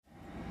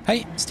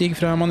Hei, Stig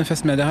fra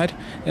Manifest Media her.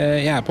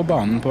 Jeg på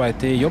banen på vei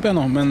til jobb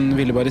nå, men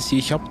ville bare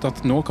si kjapt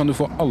at nå kan du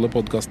få alle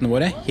podcastene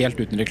våre helt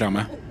uten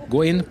reklame.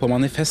 Gå inn på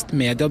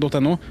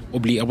manifestmedia.no og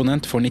bli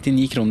abonnent for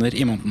 99 kroner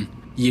i måneden.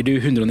 Gir du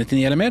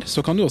 199 eller mer, så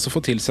kan du også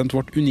få tilsendt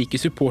vårt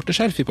unike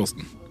supporterskjerf i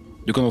posten.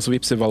 Du kan også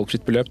vippse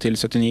valgfritt beløp til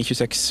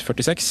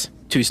 792646.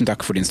 Tusen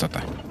takk for din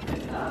støtte.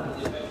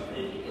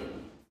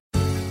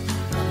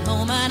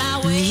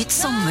 Nyt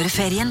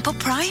sommerferien på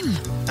Prime.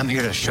 I'm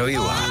here to show you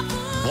a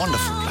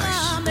wonderful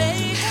place.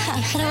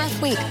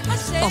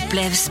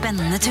 Opplev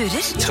spennende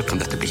turer. Så kan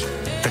dette bli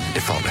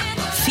veldig farlig.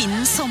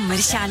 Finn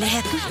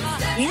sommerkjærligheten.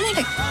 You're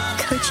like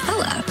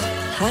Coachella.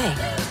 Hei.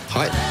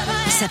 Hei.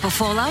 Se på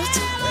Fallout,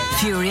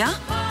 Furia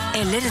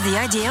eller The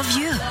Idea of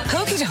You.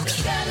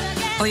 Okidoki.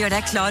 Og gjør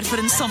deg klar for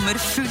en sommer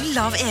full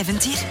av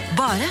eventyr.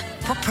 Bare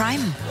på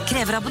Prime.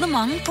 Krever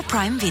abonnement på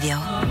Prime Video.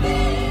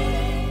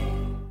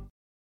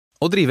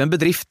 Å drive en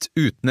bedrift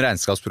uten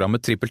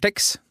regnskapsprogrammet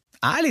TrippelTex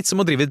litt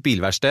som å drive et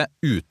bilverksted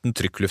uten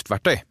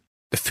trykkluftverktøy.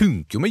 Det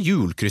funker jo med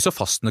hjulkryss og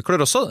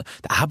fastnøkler også,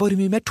 det bare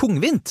mye mer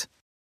tungvint.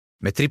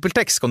 Med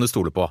TrippelTex kan du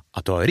stole på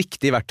at du har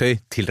riktig verktøy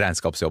til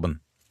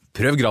regnskapsjobben.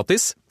 Prøv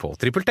gratis på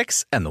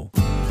trippeltex.no.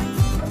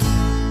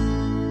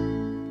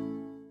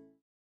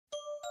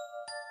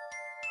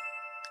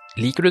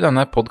 Liker du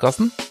denne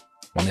podcasten?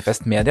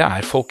 Manifest Media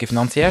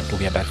folkefinansiert,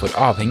 og vi derfor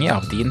avhengig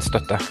av din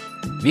støtte.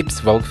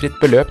 Vips valgfritt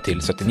beløp til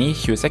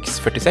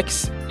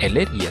 792646,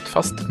 eller gi et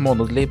fast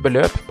månedlig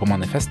beløp på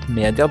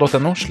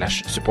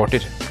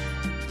manifestmedia.no/supporter.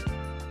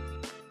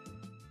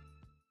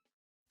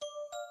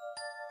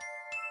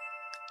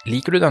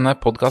 Liker du denne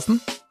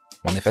podcasten?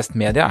 Manifest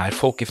Media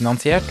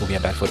folkefinansiert, og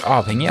vi derfor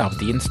avhengig av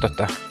din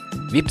støtte.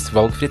 Vips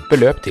valgfritt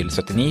beløp til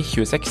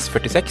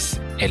 792646,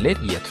 eller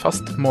gi et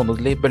fast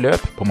månedlig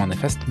beløp på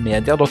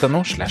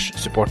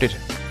manifestmedia.no/supporter.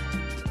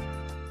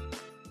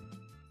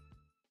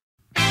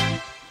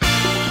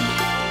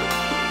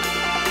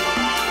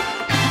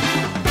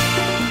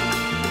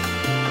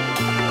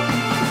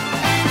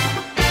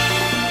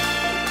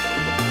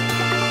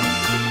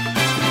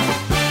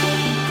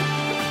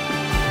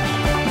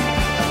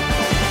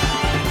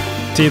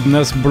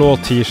 Tidenes blå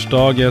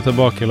tirsdag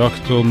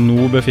tilbakelagt, og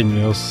nå befinner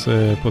vi oss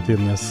på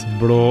tidenes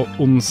blå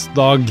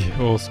onsdag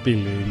og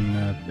spiller inn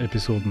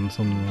episoden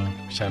som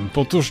kommer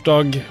på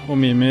torsdag. Og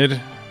Mimir,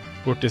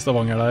 borte i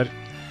Stavanger der,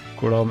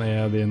 hvordan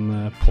din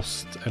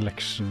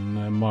post-election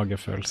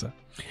magefølelse?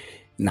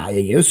 Nei,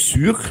 jeg jo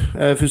sur,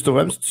 først og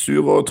fremst.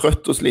 Sur og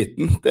trøtt og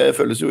sliten. Det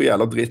føles jo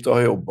jævla dritt å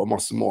ha jobbet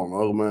masse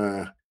måneder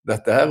med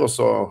dette her, og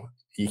så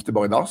gikk det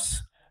bare i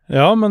dass.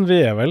 Ja, men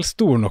vi vel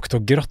store nok til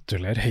å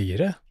gratulere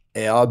Høyre.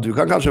 Ja, du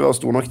kan kanskje være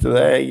stor nok til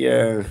det.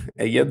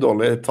 Jeg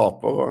dårlig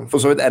taper, og for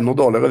så vidt enda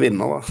dårligere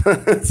vinner da.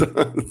 Så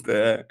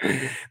det,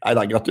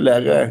 nei,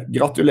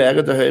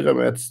 gratulerer til Høyre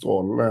med et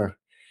strålende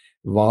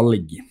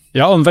valg.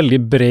 Ja, en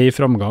veldig bred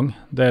framgang.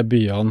 Det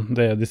byene,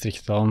 det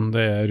distriktene,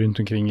 det rundt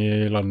omkring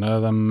i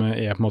landet. De på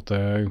en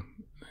måte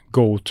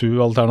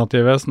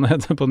go-to-alternativet, som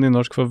heter på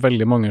nynorsk, for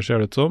veldig mange ser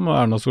det ut som. Og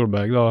Erna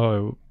Solberg da har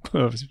jo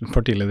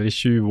partileder i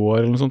 20 år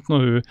eller noe sånt, og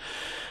hun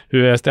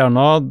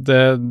stjerna.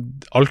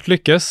 Alt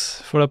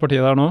lykkes for det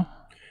partiet der nå.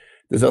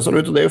 Det ser sånn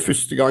ut, og det jo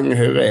første gang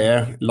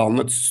Høyre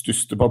landets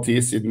største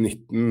parti siden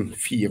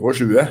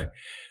 1924.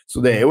 Så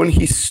det jo en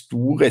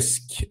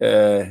historisk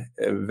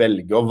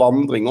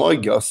velgervandring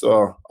også.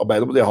 Altså,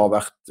 Arbeiderpartiet har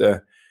vært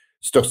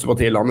største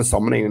parti i landet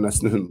sammenhengende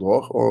nesten 100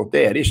 år, og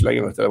det det ikke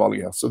lenger etter det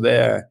valget her. Så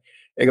det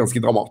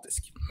ganske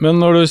dramatisk. Men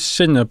når du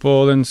kjenner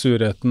på den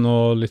surheten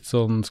og litt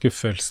sånn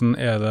skuffelsen,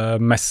 det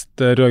mest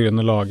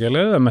rødgrønne laget,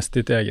 eller det mest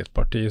ditt eget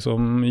parti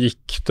som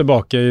gikk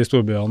tilbake i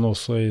storbyene,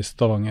 også i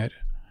Stavanger?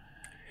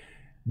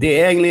 Det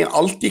egentlig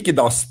alt gikk i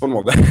dass på en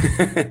måte.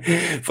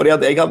 Fordi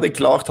at jeg hadde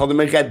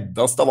vi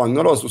reddet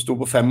Stavanger da, som stod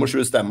på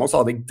 25 stemmer, så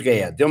hadde jeg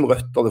drevet om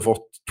Rødt hadde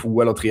fått 2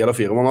 eller 3 eller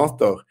 4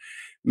 mandater.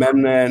 Men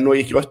nå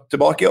gikk Rødt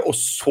tilbake, og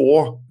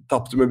så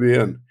tappte vi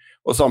byen.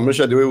 Og samme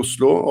skjedde jo i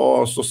Oslo,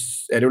 og så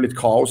det jo litt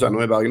kaos ennå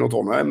i Bergen og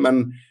Trondheim,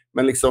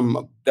 men liksom,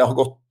 det har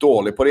gått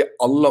dårlig på de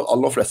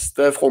aller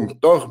fleste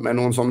fronter, med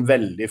noen sånn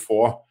veldig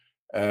få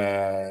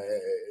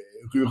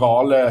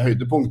rurale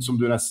høydepunkt, som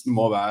du nesten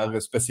må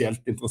være spesielt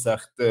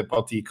interessert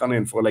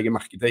partikanin for å legge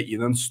merke til i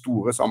den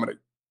store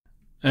sammenheng.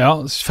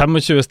 Ja,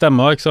 25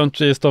 stemmer, ikke sant,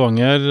 i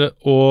Stavanger,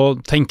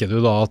 og tenker du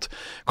da at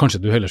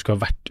kanskje du heller skulle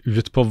ha vært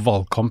ut på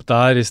valgkamp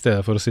der, i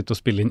stedet for å sitte og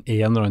spille inn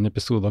en eller annen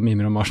episode av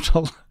Mimir og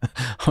Marsdal?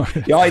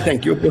 Ja, jeg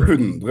tenker jo på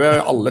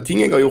 100 alle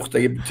ting jeg har gjort.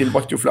 Jeg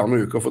tilbrakte jo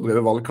flere uker for å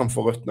drive valgkamp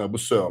for Rødt nede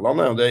på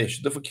Sørlandet, og det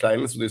ikke til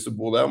forkleinelse for de som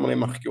bor der, men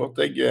jeg merker jo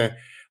at jeg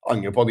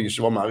angrer på at jeg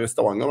ikke var mer i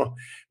Stavanger da.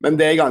 Men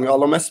det jeg angrer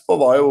aller mest på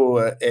jo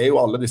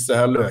alle disse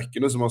her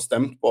løkene som har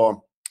stemt på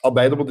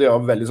Arbeiderpartiet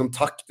av veldig sånn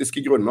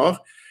taktiske grunner.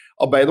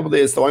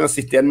 Arbeiderpartiet i Stavanger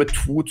sitter igjen med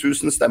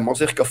 2000 stemmer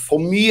cirka for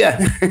mye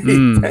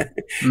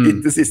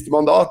etter siste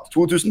mandat.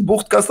 2000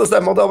 bortkastet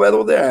stemmer til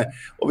Arbeiderpartiet.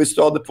 Og hvis du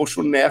hadde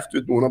porsjonert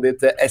ut noen av de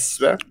til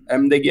SV,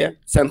 MDG,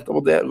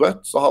 Senterpartiet,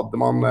 Rødt, så hadde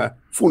man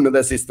funnet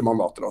det siste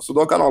mandatet. Da. Så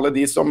da kan alle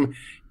de som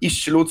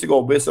ikke lot seg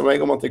overbevise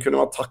meg om at det kunne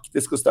være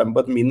taktisk å stemme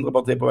på et mindre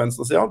parti på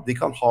venstresiden, de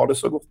kan ha det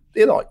så godt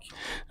i dag.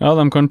 Ja,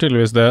 de kan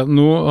tydeligvis det.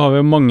 Nå har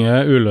vi mange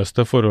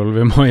uløste forhold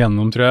vi må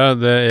gjennom, tror jeg.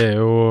 Det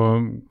jo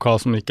hva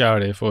som ikke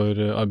det for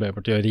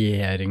Arbeiderpartiet og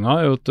regjeringen,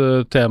 jo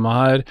et tema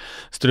her.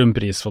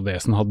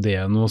 Strømprisfadesen hadde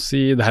det noe å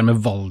si. Det her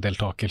med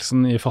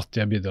valgdeltakelsen i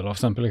fattige bydeler, for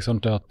eksempel,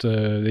 liksom, til at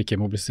det ikke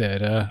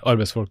mobiliserer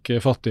arbeidsfolk,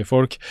 fattige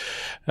folk.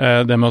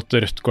 Det med at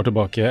Rødt går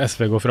tilbake,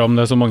 SV går fram,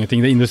 det så mange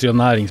ting. Det Industri- og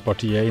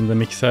Næringspartiet in the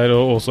mix her,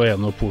 og også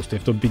noe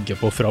positivt å bygge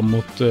på fram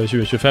mot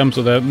 2025,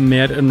 så det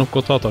mer nok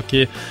å ta tak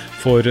i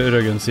for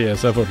rødgrønn side,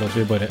 så jeg foreslår at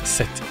vi bare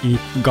setter i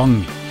gang.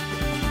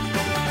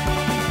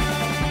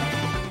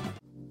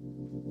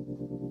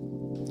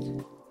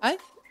 Hei,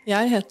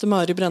 jeg heter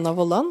Mari Brenna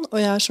Vollan,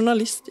 og jeg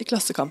journalist i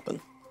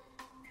Klassekampen.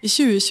 I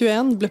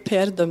 2021 ble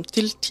Per dømt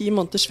til 10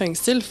 måneders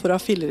fengsel for å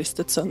ha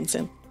filleristet sønnen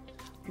sin.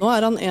 Nå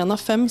han en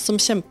av 5 som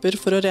kjemper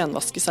for å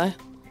renvaske seg.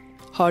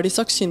 Har de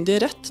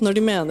sakkyndige rett når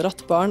de mener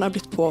at barn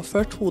blitt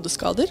påført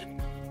hodeskader?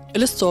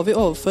 Eller står vi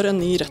overfor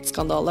en ny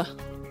rettsskandale?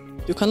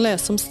 Du kan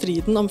lese om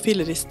striden om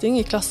filleristing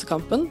i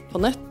Klassekampen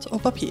på nett og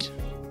papir.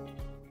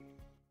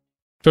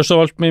 Først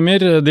av alt,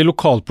 Mimir, de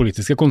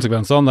lokalpolitiske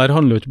konsekvensene der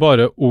handler jo ikke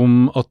bare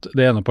om at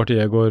det ene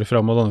partiet går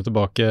fram og danner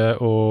tilbake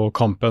og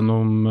kampen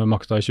om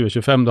makta i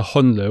 2025, det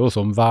handler jo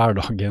også om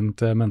hverdagen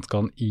til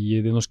menneskene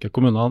i de norske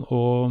kommunene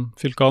og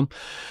fylkene.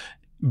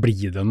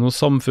 Blir det noe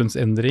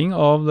samfunnsendring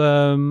av det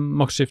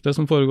maktskiftet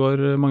som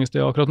foregår mange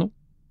steder akkurat nå?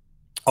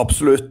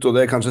 Absolutt, og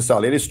det kanskje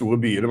særlig i de store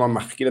byene man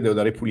merker det, det jo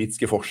der de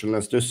politiske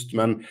forskjellene størst,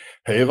 men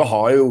Høyre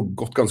har jo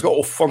gått ganske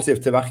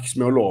offensivt til verks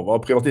med å love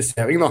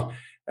privatisering da,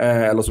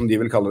 eller som de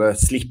vil kalle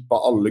det, slippe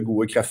alle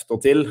gode krefter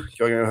til.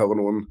 Hver gang jeg hører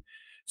noen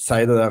si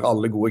det der,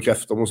 alle gode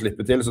krefter må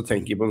slippe til, så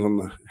tenker jeg på en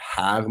sånn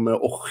her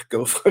med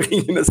orker fra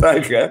Ringenes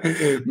herre,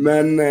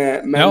 men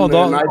nei,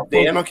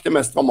 det nok det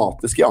mest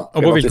dramatiske, ja.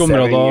 Og på hvilke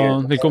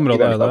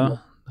områder det?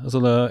 Altså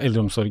det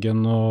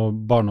eldreomsorgen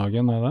og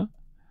barnehagen, det?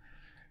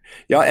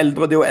 Ja,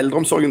 det jo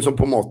eldreomsorgen som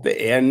på en måte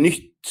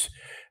nytt.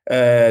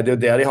 Det jo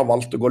der de har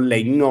valgt å gå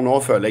lenger nå,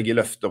 føler jeg, i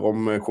løfter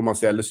om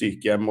kommersielle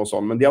sykehjem og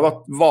sånn. Men de har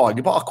vært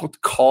vage på akkurat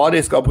hva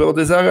de skal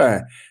privatisere.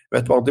 Jeg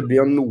vet bare at det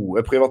blir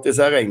noe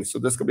privatisering,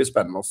 så det skal bli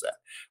spennende å se.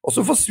 Og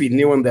så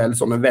forsvinner jo en del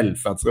sånne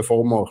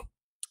velferdsreformer.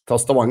 Ta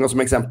Stavanger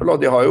som eksempel,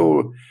 og de har jo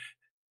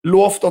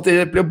lovt at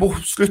det blir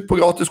slutt på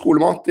gratis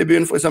skolemat i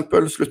byen for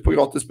eksempel, slutt på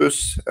gratis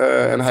buss,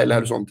 en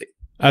hel sånne ting.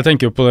 Jeg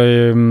tenker jo på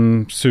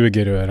de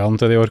sugerørene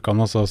til de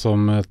orkene altså,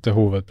 som et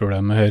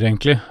hovedproblem med Høyre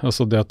egentlig.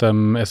 Altså det at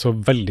de så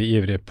veldig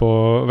ivrige på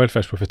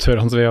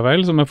velferdsprofitørens vei og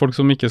vel, som folk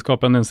som ikke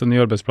skaper en eneste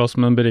ny arbeidsplass,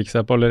 men beriker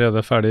seg på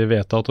allerede ferdig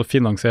vedtatt og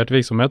finansiert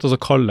virksomhet, og så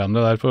kaller de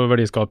det der for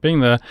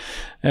verdiskaping.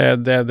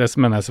 Det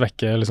mener jeg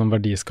svekker liksom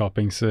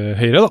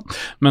verdiskapingshøyre da.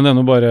 Men det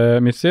nå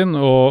bare mitt syn,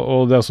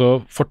 og det også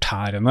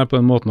fortærende på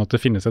den måten at det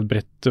finnes et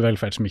bredt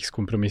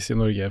velferdsmikskompromiss i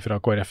Norge fra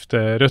KrF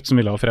til Rødt,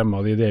 som ville ha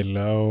fremmet de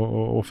ideelle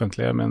og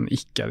offentlige, men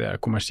ikke de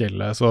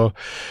kommersielle, så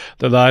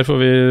det der får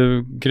vi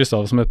krysse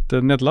av som et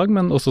nederlag,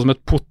 men også som et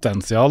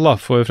potensial da,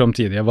 for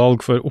fremtidige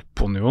valg, for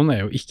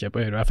opinionen jo ikke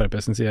på Høyre og FrP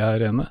sin side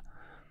her inne.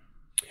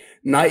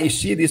 Nei,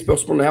 ikke i de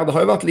spørsmålene her. Det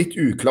har jo vært litt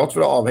uklart,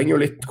 for det avhenger jo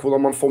litt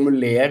hvordan man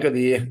formulerer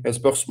de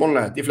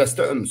spørsmålene. De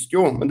fleste ønsker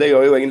jo, men det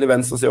gjør jo egentlig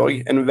Venstre seg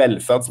også, en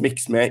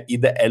velferdsmiks med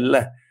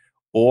ideelle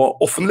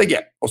og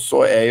offentlige. Og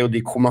så jo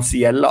de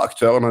kommersielle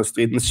aktørene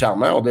stridens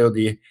kjerne, og det jo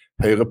de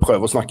Høyre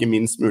prøver å snakke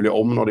minst mulig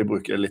om når de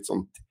bruker det litt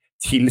sånn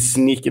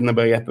tilsnikende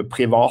begrepet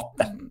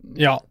private.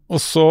 Ja, og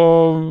så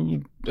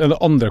det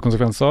andre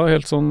konsekvenser,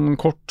 helt sånn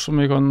kort, som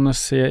vi kan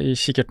se i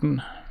kikkerten.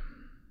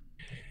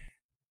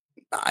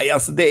 Nei,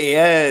 altså det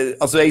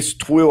jeg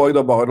tror jo også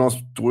da bare, nå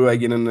tror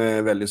jeg inn en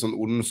veldig sånn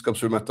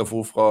ondskapsfull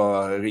metafor fra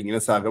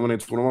Ringenes herre, men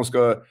jeg tror når man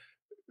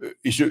skal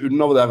ikke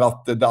undervurdere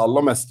at det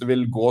aller meste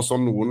vil gå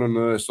sånn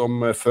noen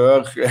som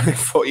før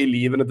for i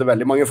livene til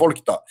veldig mange folk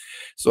da.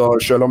 Så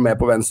selv om vi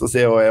på venstre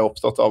siden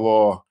opptatt av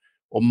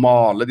å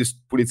male de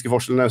politiske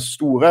forskjellene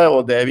store,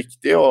 og det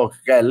viktig, og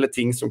reelle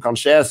ting som kan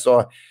skje, så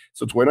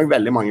tror jeg nok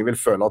veldig mange vil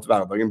føle at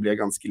hverdagen blir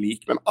ganske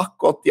lik. Men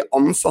akkurat de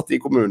ansatte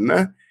i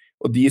kommunene,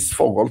 og deres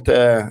forhold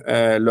til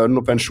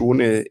lønn og pensjon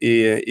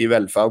i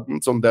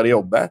velferden, som der de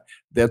jobber,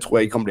 det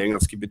tror jeg kan bli en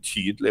ganske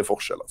betydelig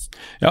forskjell. Altså.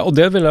 Ja, og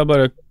det vil jeg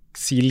bare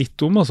si litt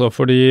om, altså,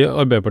 fordi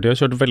Arbeiderpartiet har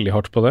kjørt veldig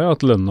hardt på det,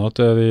 at lønna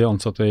til de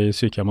ansatte i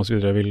sykehjem og så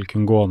videre vil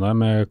kunne gå ned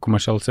med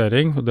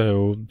kommersialisering, og det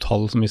jo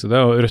tall som viser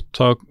det, og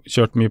Rødt har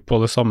kjørt mye på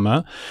det samme,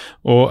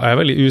 og jeg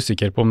veldig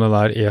usikker på om det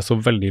der så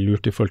veldig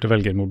lurt i forhold til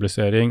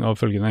velgermobilisering av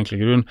følgende enkle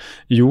grunn.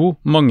 Jo,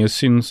 mange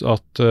syns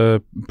at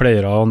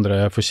pleiere og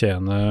andre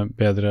fortjener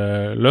bedre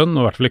lønn,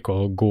 og i hvert fall ikke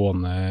å gå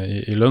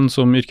ned i lønn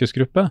som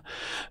yrkesgruppe,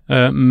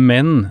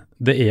 men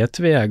det et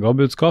tvega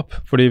budskap,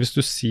 fordi hvis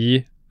du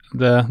sier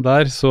det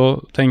der,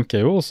 så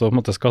tenker jo også på en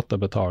måte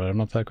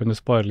skattebetaleren at her kan du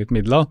spare litt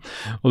midler,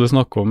 og du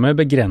snakker om en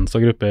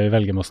begrenset gruppe i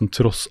velgermassen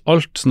tross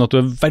alt, sånn at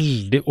du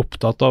veldig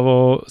opptatt av å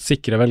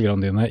sikre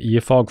velgerne dine i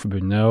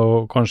fagforbundet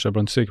og kanskje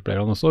blant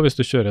sykepleierne også, hvis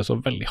du kjører så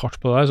veldig hardt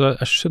på det her, så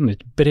jeg skjønner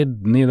ikke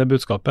bredden i det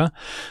budskapet.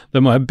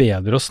 Det må jeg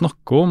bedre å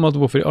snakke om, at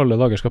hvorfor i alle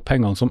dager skal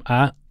pengene som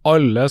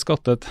alle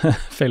skattet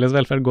felles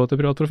velferd gå til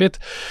privat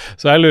profitt.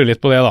 Så jeg lurer litt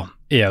på det da.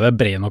 Det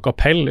bred nok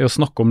appell i å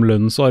snakke om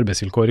lønns- og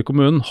arbeidsvilkår i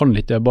kommunen?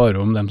 Handler ikke det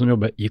bare om dem som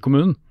jobber i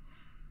kommunen?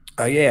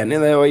 Jeg enig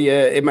i det, og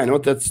jeg mener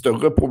at det et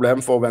større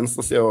problem for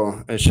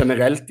venstresiden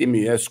generelt i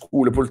mye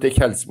skolepolitikk,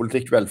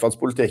 helsepolitikk,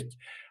 velferdspolitikk.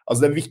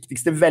 Altså den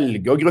viktigste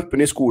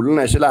velgergruppen i skolen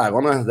ikke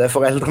lærerne, det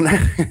foreldrene.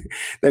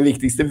 Den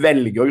viktigste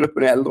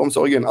velgergruppen i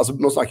eldreomsorgen. Altså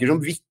nå snakker jeg ikke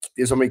om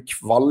viktig som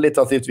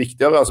kvalitativt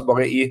viktigere, altså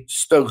bare i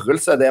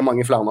størrelse, det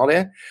mange flere av de.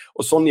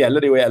 Og sånn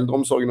gjelder det jo i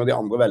eldreomsorgen og de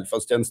andre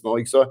velferdstjenestene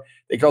også.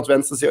 Så det klart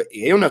venstresiden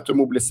jo nødt til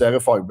å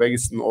mobilisere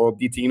fagbevegelsen, og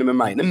de tingene vi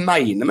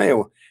mener vi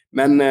jo.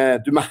 Men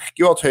du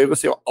merker jo at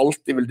høyresiden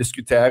alltid vil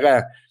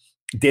diskutere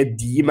det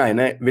de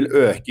mener vil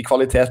øke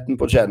kvaliteten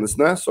på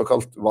tjenestene,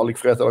 såkalt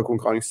valgfrihet eller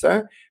konkurranse,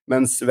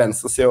 mens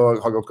venstresiden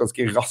har gått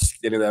ganske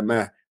raskt inn i det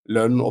med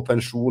lønn og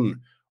pensjon.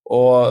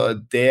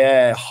 Og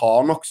det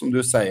har nok, som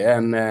du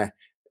sier, en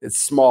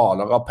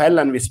smalere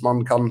appell enn hvis man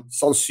kan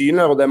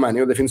sannsynliggjøre, og det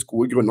mener jeg jo det finnes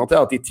gode grunner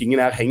til, at de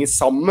tingene her henger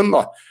sammen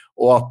da,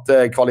 og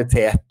at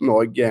kvaliteten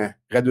også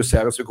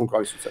reduseres ved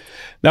konkurranseutsetting.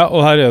 Ja,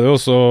 og her det jo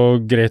også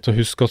greit å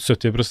huske at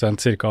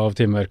 70% cirka av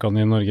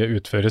timeverkene i Norge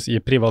utføres i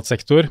privat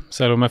sektor,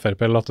 selv om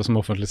FRP later som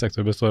offentlig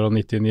sektor består av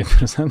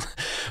 99%.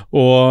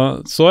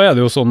 Og så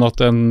det jo sånn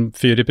at en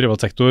fyr i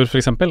privat sektor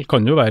for eksempel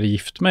kan jo være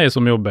gift med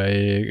som jobber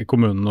i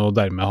kommunen og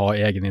dermed ha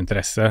egen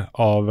interesse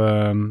av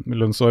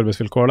lønns- og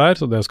arbeidsvilkår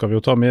der, så det skal vi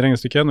jo ta med i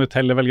regnestykket når vi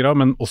teller velgere,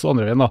 men også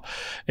andre veien da.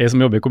 En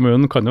som jobber i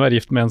kommunen kan jo være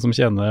gift med en som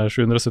tjener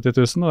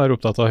 770 000 og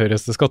opptatt av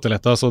høyeste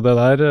skatteletter, så det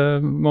der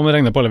må vi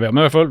regne på alle veier.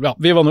 Men i hvert fall, ja,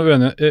 vi var nå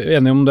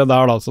enige om det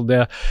der da, så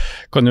det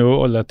kan jo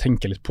alle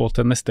tenke litt på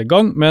til neste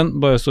gang, men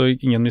bare så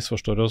ingen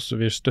misforstår oss,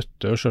 vi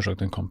støtter jo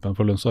selvsagt den kampen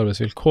for lønns- og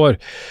arbeidsvilkår.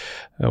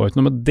 Det var ikke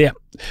noe med det.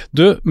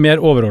 Du,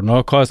 mer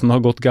overordnet, hva som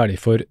har gått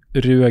galt for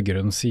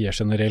rødgrønn side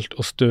generelt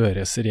og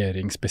Støres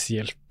regjering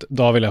spesielt?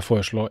 Da vil jeg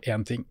foreslå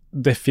en ting.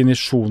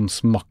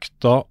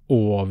 Definisjonsmakta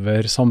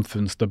over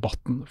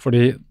samfunnsdebatten,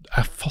 fordi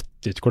jeg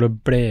fatter ikke hvor det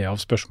ble av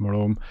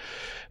spørsmålet om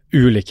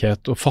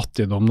ulikhet og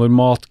fattigdom når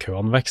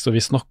matkøene vekster, og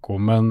vi snakker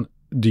om en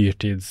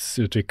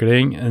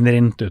dyrtidsutvikling, en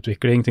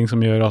renteutvikling, ting som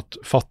gjør at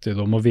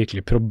fattigdom og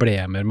virkelig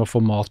problemer med å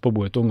få mat på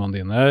bordet til ungene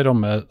dine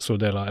rammer så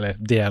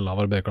deler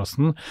av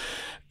arbeiderklassen.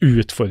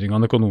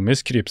 Utfordringene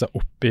økonomisk kryper seg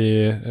opp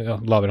i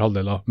lavere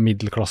halvdel av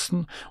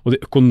middelklassen, og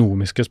de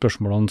økonomiske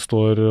spørsmålene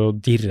står og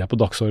dirrer på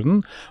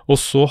dagsordenen.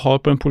 Og så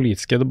har på den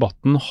politiske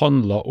debatten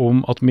handlet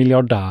om at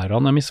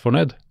milliardærene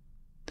misfornøyd.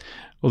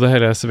 Og det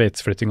hele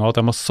sveitsflyttinga, at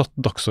de har satt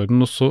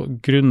dagsordenen så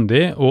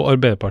grundig, og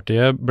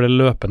Arbeiderpartiet ble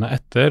løpende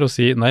etter og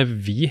si, nei,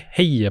 vi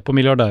heier på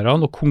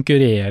milliardærene og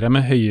konkurrerer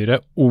med Høyre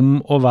om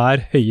å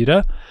være Høyre,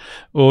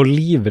 og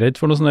livredd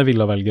for noen sånne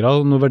villavelgere,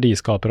 noen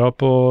verdiskapere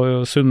på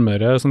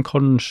Sunnmøre som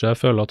kanskje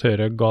føler at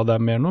Høyre ga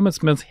dem mer nå,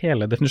 mens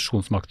hele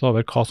definisjonsmakta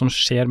over hva som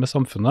skjer med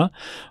samfunnet,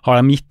 har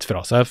de gitt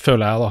fra seg,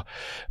 føler jeg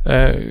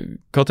da.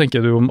 Hva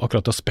tenker du om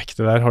akkurat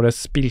aspektet der? Har det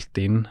spilt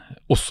inn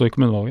også i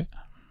kommunevalget?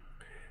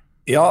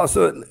 Ja,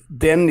 altså,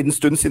 det en liten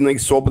stund siden jeg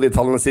så på de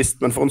tallene sist,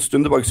 men for en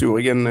stund tilbake så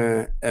gjorde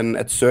jeg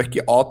et søk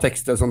i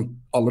A-tekst, sånn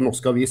alle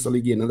norske aviser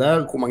ligger inne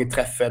der, hvor mange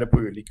treff det på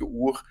ulike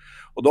ord,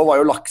 og da var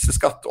jo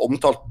lakseskatt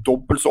omtalt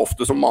dobbelt så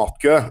ofte som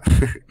matkø.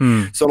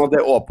 Sånn at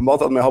det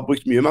åpenbart at vi har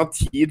brukt mye mer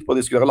tid på å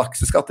diskutere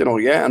lakseskatt i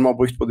Norge, enn vi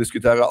har brukt på å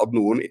diskutere at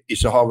noen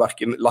ikke har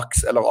hverken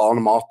laks eller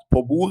annen mat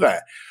på bordet.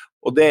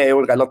 Og det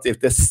jo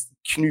relativt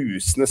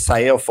knusende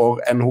seier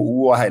for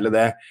NHO og hele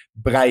det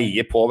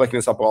breie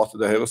påvirkningsapparatet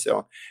til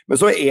høyresiden. Men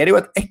så det jo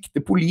et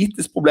ekte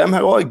politisk problem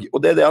her også,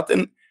 og det det at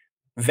en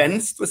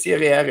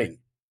venstresideregjering,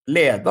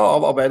 ledet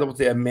av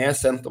Arbeiderpartiet med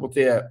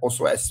Senterpartiet og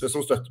så SV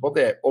som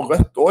støtteparti, og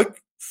Rødt også,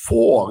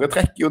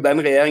 foretrekker jo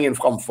den regjeringen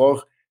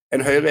framfor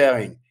en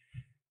høyreregjering.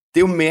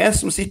 Det jo vi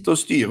som sitter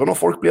og styrer når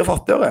folk blir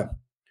fattigere.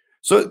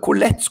 Så hvor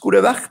lett skulle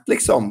det vært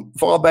liksom,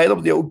 for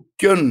Arbeiderpartiet å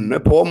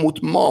gønne på mot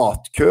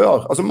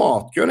matkøer? Altså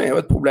matkøene jo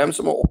et problem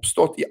som har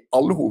oppstått i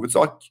all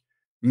hovedsak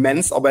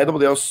mens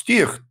Arbeiderpartiet har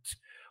styrt.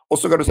 Og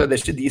så kan du si at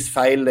det ikke deres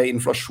feil, det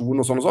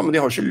inflasjon og sånn, men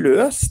de har ikke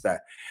løst det.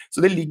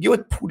 Så det ligger jo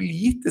et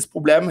politisk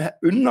problem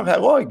under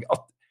her også,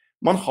 at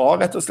man har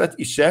rett og slett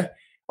ikke,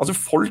 altså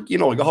folk i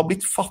Norge har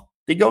blitt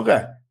fattigere,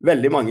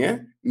 veldig mange,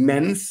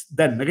 mens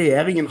denne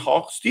regjeringen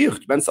har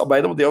styrt, mens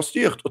Arbeiderpartiet har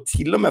styrt, og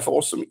til og med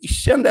for oss som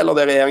ikke en del av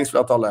det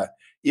regjeringsflertallet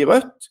i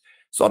Rødt,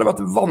 så har det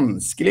vært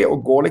vanskelig å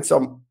gå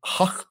liksom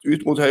hardt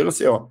ut mot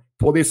høyresiden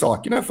på de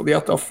sakene, fordi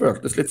at det har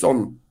føltes litt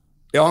sånn,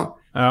 ja,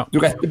 du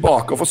retter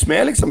bak og får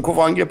smed liksom,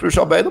 hvorfor angriper du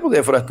ikke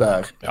Arbeiderpartiet for dette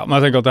her? Ja, men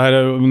jeg tenker at det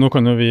her, nå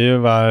kan jo vi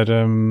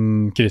være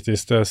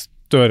kritisk til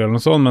Støre eller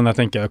noe sånt, men jeg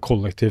tenker det et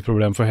kollektivt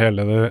problem for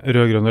hele det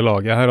rødgrønne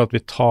laget her, at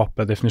vi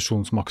taper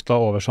definisjonsmakta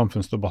over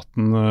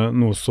samfunnsdebatten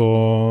noe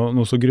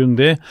så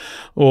grundig,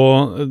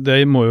 og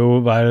det må jo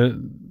være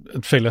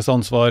et felles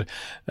ansvar,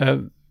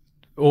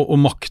 og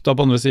makta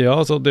på andre siden.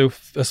 Altså,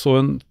 jeg så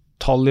en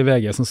tall i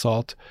VG som sa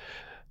at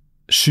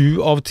 7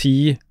 av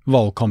 10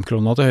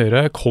 valgkampkroner til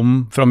Høyre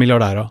kom fra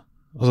milliardærer.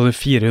 Altså de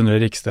 400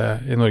 rikeste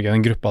i Norge,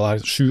 den gruppa der,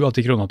 7 av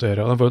 10 kroner til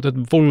Høyre. Det var et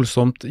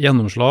voldsomt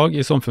gjennomslag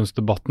i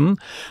samfunnsdebatten,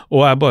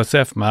 og jeg bare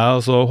ser for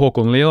meg, altså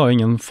Håkon Lie, da,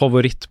 ingen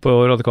favoritt på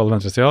radikale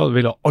venstresida,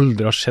 ville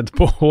aldri ha skjedd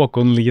på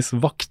Håkon Lies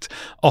vakt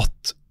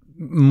at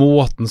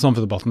måten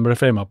samfunnsdebatten ble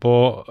fremmet på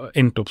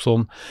endte opp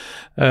sånn.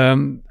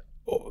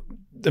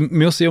 Det er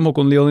mye å si om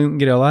Håkon Lie og den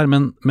greia der,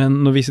 men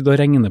når vi sitter og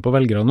regner på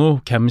velgere nå,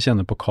 hvem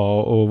kjenner på hva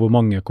og hvor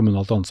mange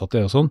kommunalt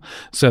ansatte og sånn,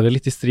 så det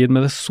litt i strid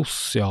med det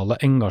sosiale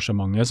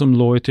engasjementet som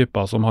lå i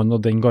typer som han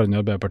og den garden i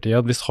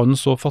Arbeiderpartiet, at hvis han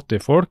så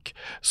fattige folk,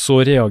 så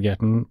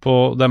reagerte han på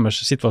deres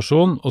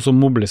situasjon, og så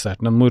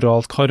mobiliserte han en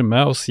moralsk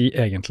harme og si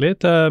egentlig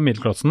til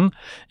middelklassen,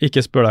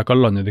 ikke spør deg hva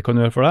landet de kan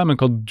gjøre for deg, men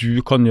hva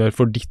du kan gjøre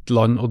for ditt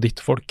land og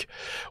ditt folk.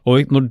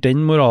 Og når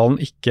den moralen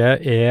ikke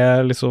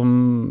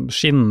liksom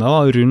skinner da,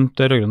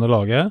 rundt det rødgrønne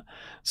laget,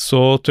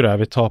 så tror jeg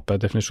vi taper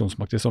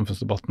definisjonsmakt i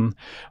samfunnsdebatten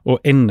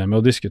og ender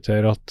med å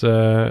diskutere at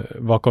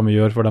hva kan vi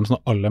gjøre for dem som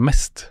har aller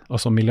mest,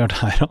 altså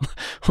milliardærene,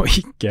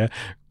 og ikke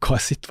hva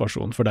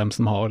situasjonen for dem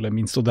som har aller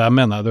minst. Og det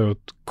mener jeg det jo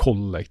et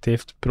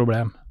kollektivt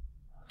problem.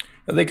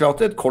 Ja, det klart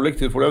det et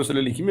kollektivt problem, så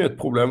det like mye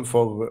et problem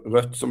for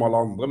Rødt som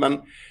alle andre,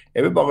 men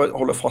jeg vil bare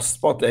holde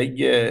fast på at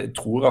jeg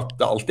tror at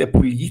det alltid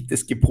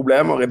politiske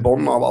problemer i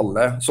bånd av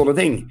alle sånne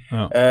ting.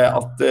 Ja.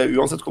 At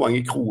uansett hvor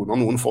mange kroner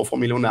noen får fra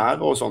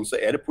millionærer og sånn,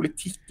 så det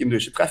politikken du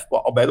ikke treffer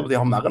på.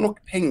 Arbeiderpartiet har mer enn nok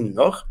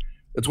penger.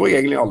 Det tror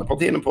jeg egentlig alle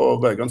partiene på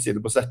rødgrønn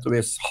side på sett og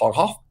vis har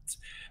hatt.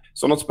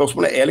 Sånn at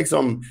spørsmålet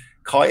liksom,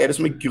 hva det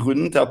som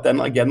grunnen til at den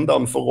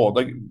agendaen får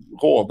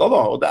råda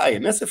da? Og det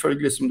ene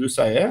selvfølgelig, som du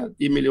sier,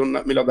 de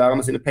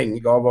milliardærene sine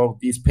pengegaver,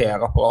 deres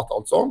PR-apparat,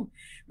 alt sånn.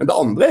 Men det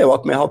andre jo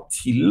at vi har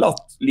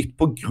tillatt, litt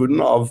på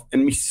grunn av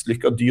en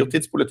mislykket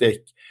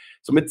dyrtidspolitikk,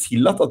 så vi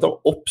tillatt at det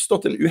har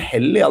oppstått en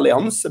uheldig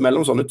allianse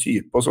mellom sånne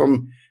typer som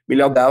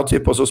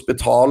milliardærtyper som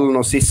Spetalen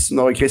og Sissen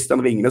og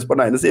Christian Ringnes på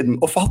den ene siden,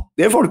 og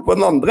fattige folk på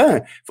den andre.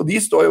 For de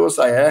står jo og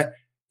sier,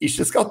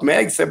 ikke skatt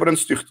meg, se på den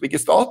styrtrike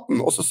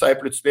staten, og så sier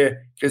plutselig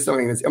Christian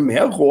Ringnes, ja, vi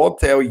har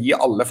råd til å gi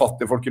alle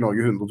fattige folk i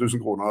Norge 100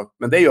 000 kroner,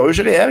 men det gjør jo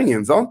ikke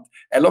regjeringen, sant?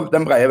 Eller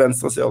den brede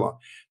venstresida.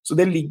 Så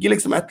det ligger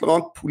liksom et eller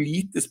annet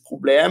politisk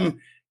problem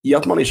i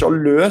at man ikke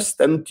har løst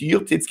den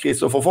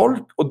dyrtidskrisen for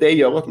folk, og det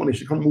gjør at man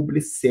ikke kan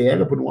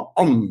mobilisere på noen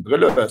andre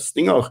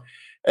løsninger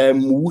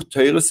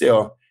mot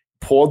høyresida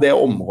på det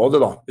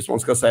området da, hvis man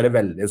skal si det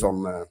veldig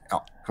sånn,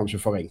 ja,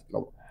 kanskje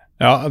forenklet.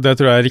 Ja, det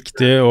tror jeg er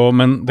riktig,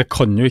 men det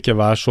kan jo ikke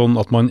være sånn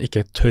at man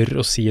ikke tør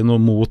å si noe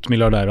mot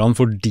milliardærene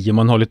fordi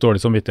man har litt dårlig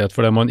samvittighet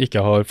for det man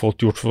ikke har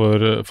fått gjort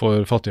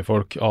for fattige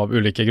folk av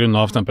ulike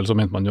grunner. For eksempel så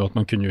mente man jo at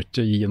man kunne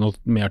ikke gi noe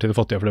mer til de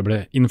fattige, for det ble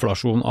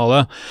inflasjon av det.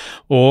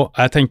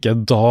 Og jeg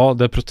tenker da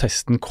det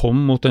protesten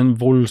kom mot den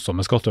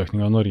voldsomme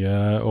skatteøkningen i Norge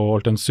og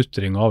alt den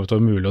suttringen av at det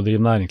var mulig å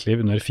drive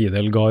næringsliv under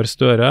Fidel Gar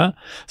Støre,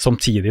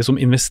 samtidig som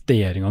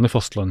investeringene i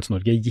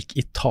fastlands-Norge gikk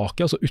i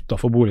taket, altså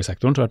utenfor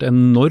boligsektoren, så har det vært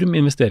enorm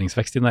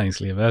investeringsvekst i næringslivet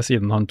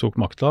siden han tok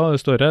makta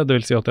større, det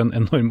vil si at en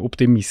enorm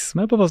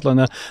optimisme på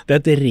fastlandet. Det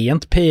et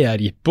rent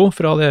PR-jippo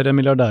fra de her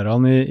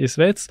milliardærene i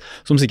Sveits,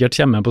 som sikkert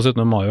kommer på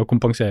 17. mai og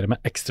kompenserer med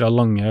ekstra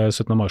lange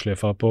 17.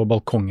 mai-slifer på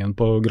balkongen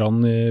på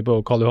Grand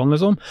på Karl Johan,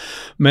 liksom.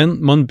 Men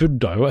man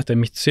burde jo etter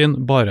mitt syn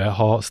bare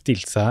ha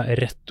stilt seg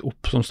rett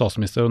opp som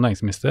statsminister og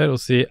næringsminister og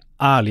si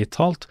ærlig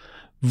talt,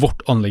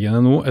 vårt anliggende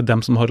nå dem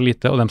som har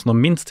lite og dem som har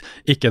minst,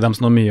 ikke dem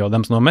som har mye og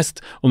dem som har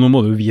mest, og nå må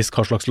du vise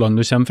hva slags land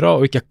du kommer fra,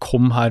 og ikke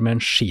kom her med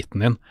en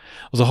skiten din.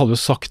 Og så hadde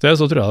du sagt det,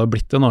 så tror jeg det hadde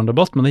blitt en annen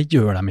debatt, men det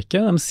gjør de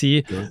ikke. De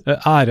sier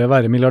ære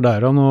være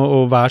milliardærene,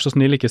 og vær så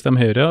snill, ikke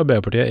stem Høyre,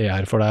 Arbeiderpartiet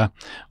her for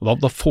deg.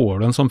 Og da får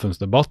du en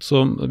samfunnsdebatt,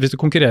 så hvis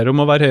du konkurrerer om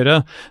å være Høyre,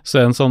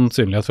 så en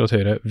sannsynlighet for at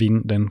Høyre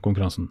vinner den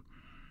konkurransen.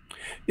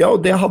 Ja,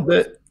 og det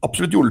hadde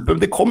absolutt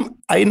hjulpet. Det kom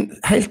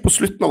helt på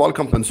slutten av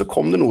valgkampen, så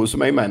kom det noe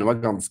som jeg mener var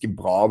ganske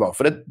bra da.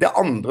 For det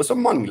andre som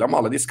mangler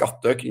med alle de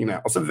skatteøkningene,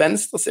 altså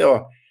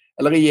venstresida,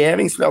 eller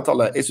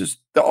regjeringsflertallet, jeg synes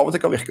det av og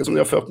til kan virke som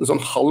de har ført en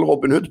sånn halv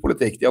Robin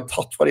Hood-politikk. De har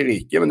tatt fra de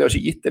rike, men de har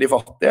ikke gitt til de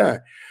fattige.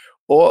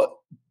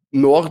 Og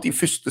når de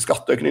første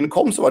skatteøkningene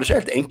kom, så var det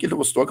ikke helt enkelt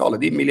å forstå hva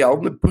alle de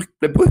milliardene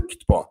ble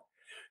brukt på.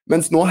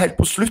 Mens nå helt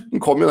på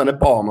slutten kom jo denne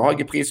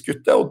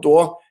barnehageprisskuttet, og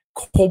da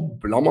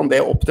kobler man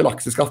det opp til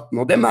lakseskatten,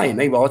 og det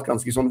mener jeg var et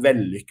ganske sånn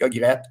vellykket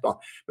grep da.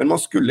 Men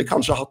man skulle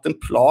kanskje hatt en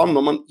plan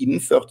når man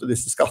innførte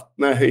disse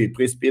skattene,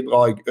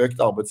 høyprisbidrag,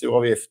 økt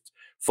arbeidsgiveravgift,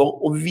 for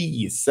å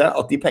vise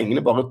at de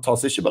pengene bare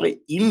tas ikke bare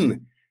inn,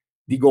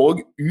 de går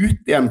også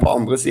ut igjen på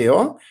andre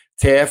siden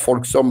til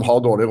folk som har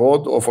dårlig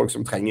råd og folk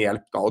som trenger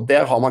hjelp da, og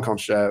der har man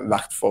kanskje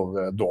vært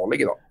for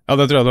dårlige da. Ja,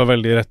 det tror jeg du har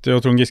veldig rett i,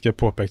 og Trond Giske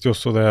påpekte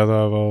også det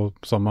da jeg var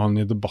sammen med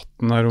han i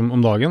debatten her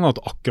om dagen,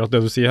 at akkurat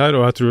det du sier her,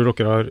 og jeg tror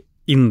dere har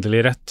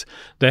inderlig rett.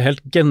 Det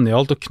helt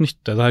genialt å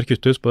knytte det her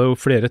kuttet på. Det jo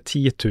flere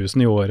 10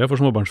 000 i året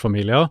for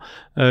småbarnsfamilier,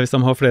 hvis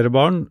de har flere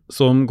barn,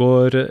 som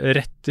går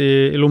rett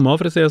i lomma,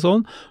 for å si det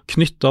sånn.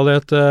 Knytta det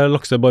til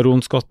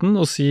laksebaronskatten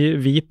og si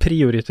vi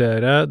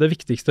prioriterer det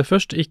viktigste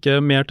først,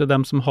 ikke mer til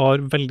dem som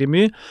har veldig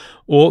mye.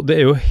 Og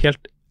det jo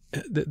helt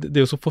det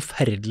jo så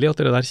forferdelig at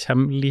det der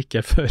kommer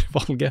like før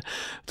valget.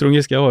 Trond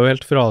Giske var jo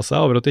helt fra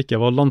seg over at det ikke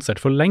var lansert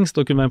for lengst,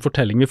 og kunne være en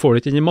fortelling, vi får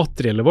det ikke inn i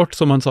materiellet vårt,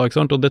 som han sa,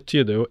 ikke sant? Og det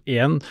tyder jo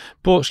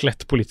på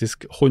slett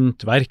politisk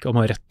håndverk, at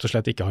man rett og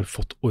slett ikke har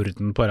fått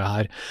orden på det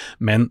her,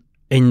 men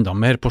enda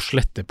mer på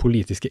slette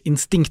politiske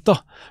instinkter.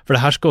 For det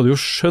her skal du jo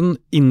skjønne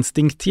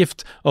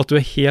instinktivt at du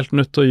helt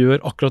nødt til å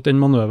gjøre akkurat den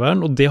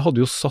manøveren, og det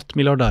hadde jo satt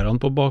milliardærene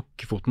på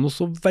bakfoten og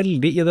så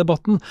veldig i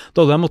debatten.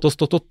 Da hadde de måttet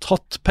stått og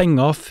tatt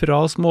penger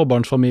fra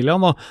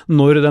småbarnsfamiliene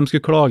når de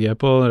skulle klage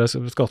på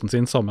skatten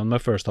sin sammen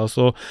med First House,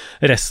 og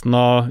resten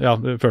av,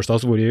 First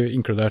House hvor jo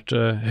inkludert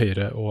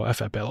Høyre og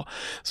FrP da.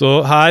 Så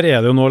her det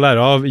jo noe å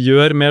lære av,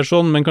 gjør mer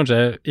sånn, men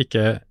kanskje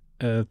ikke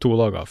 2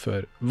 dager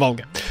før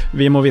valget.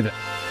 Vi må videre.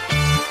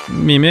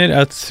 Mimir,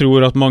 jeg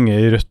tror at mange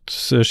i Rødt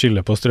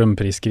skylder på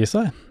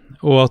strømpriskrisa,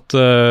 og at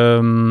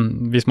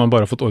hvis man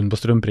bare har fått orden på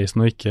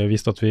strømprisen og ikke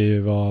visst at vi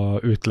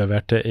var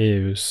utlevert til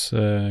EUs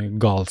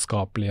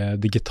galskapelige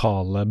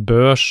digitale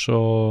børs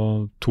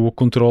og tok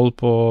kontroll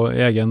på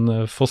egen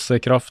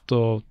fossekraft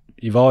og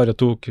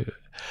ivaretok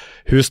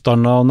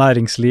husstander og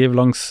næringsliv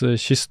langs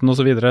kysten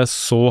og så videre,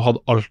 så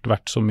hadde alt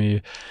vært så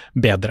mye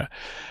bedre.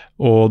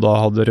 Og da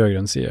hadde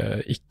rødgrønn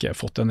side ikke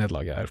fått det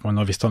nederlaget her, for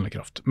man har visst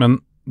handlekraft.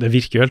 Men det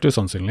virker jo helt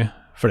usannsynlig,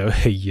 for det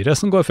jo Høyre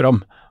som går fram,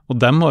 og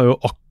dem har jo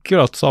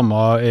akkurat samme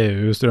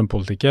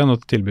EU-strømpolitikken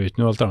og tilbyr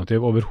ikke noe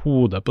alternativ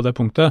overhodet på det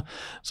punktet,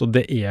 så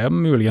det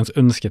muligens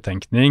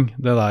ønsketenkning,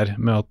 det der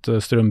med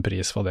at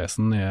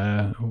strømprisfadesen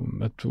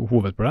et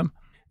hovedproblem.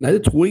 Nei,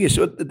 det tror jeg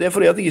ikke. Det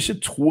fordi at jeg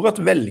ikke tror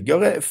at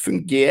velgere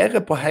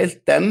fungerer på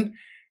helt den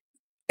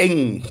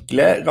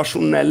enkle,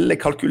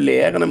 rasjonelle,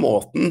 kalkulerende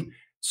måten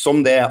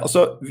som det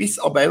Altså, hvis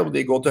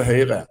Arbeiderpartiet går til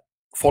høyre,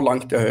 for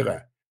langt til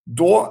høyre,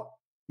 da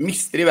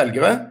mister de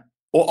velgere,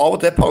 og av og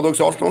til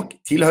paradoksalt nok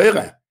til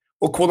høyre.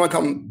 Og hvordan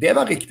kan det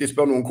være riktig,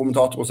 spør noen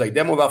kommentatorer seg.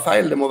 Det må være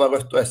feil, det må være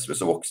Rødt og SV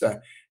som vokser.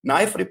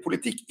 Nei, fordi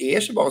politikk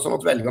ikke bare sånn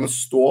at velgerne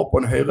står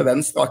på en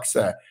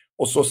høyre-venstre-akse,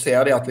 og så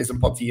ser de at liksom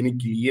partiene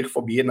glir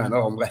forbi den ene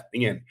eller andre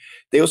retningen.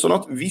 Det jo sånn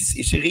at hvis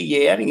ikke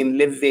regjeringen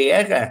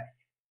leverer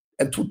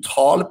en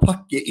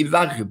totalpakke i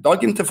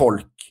hverdagen til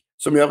folk,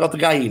 som gjør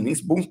at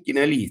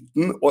regningsbunken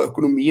liten og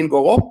økonomien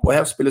går opp, og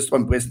her spiller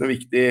strømprisen en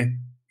viktig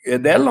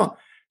del da,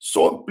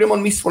 så blir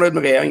man misfornøyd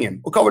med regjeringen.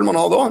 Og hva vil man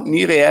ha da?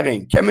 Ny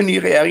regjering. Hvem ny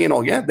regjering i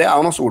Norge? Det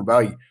Erna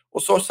Solberg. Og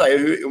så sier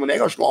hun, jo, men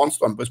jeg har ikke noe annen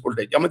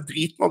strømprispolitikk. Ja, men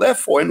drit med det,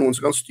 få inn noen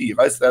som kan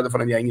styre i stedet for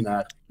den gjengen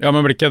her. Ja,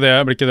 men blir ikke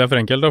det for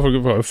enkelt da? For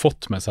de har jo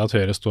fått med seg at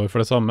Høyre står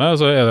for det samme,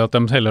 så det at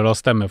de heller da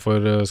stemmer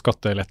for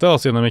skattelette,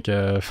 da, siden de ikke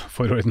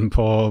får orden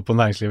på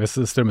næringslivets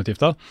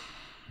strømutgifter.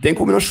 Det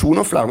en kombinasjon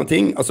av flere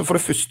ting. Altså for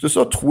det første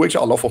så tror jeg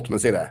ikke alle har fått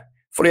med seg det.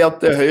 Fordi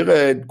at Høyre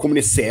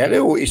kommuniserer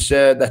jo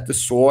ikke dette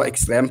så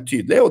ekstremt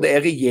tydelig, og det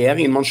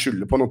regjeringen man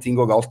skylder på når ting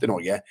går galt i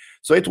Norge.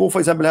 Så jeg tror for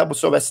eksempel her på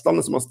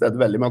Sør-Vestlandet, som har stedet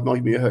veldig med at vi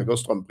har mye høyere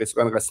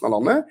strømpriser enn resten av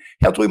landet,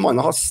 her tror jeg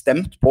mange har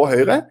stemt på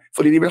Høyre,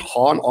 fordi de vil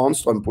ha en annen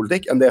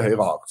strømpolitikk enn det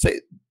Høyre har. Så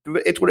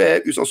jeg tror det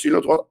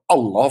usannsynlig å tro at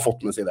alle har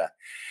fått med seg det.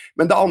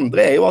 Men det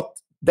andre jo at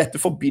dette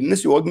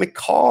forbindes jo også med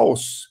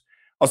kaos.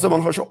 Altså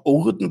man har ikke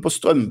orden på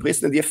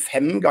strømprisene, de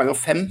 5 ganger,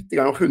 50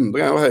 ganger, 100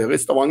 ganger høyere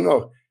i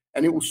Stavanger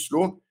enn i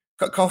Oslo.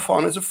 Hva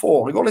faen det som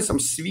foregår, liksom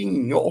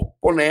svinger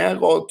opp og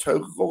ned, og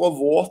tørrer og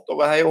våter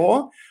og hei og hå.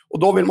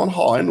 Og da vil man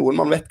ha noen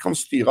man vet kan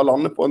styre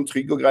landet på en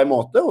trygg og grei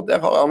måte, og der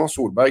har Erna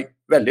Solberg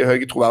veldig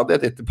høy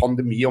troverdighet etter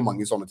pandemi og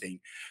mange sånne ting.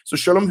 Så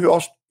selv om hun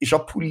ikke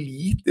har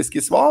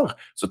politiske svar,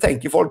 så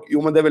tenker folk, jo,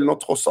 men det vil nå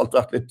tross alt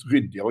vært litt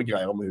ryddigere og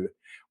greier med hun.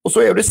 Og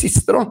så jo det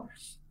siste da,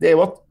 det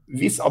jo at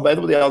hvis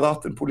Arbeiderpartiet hadde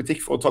hatt en politikk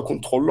for å ta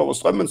kontroll over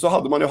strømmen, så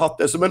hadde man jo hatt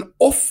det som en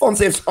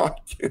offensiv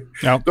sak.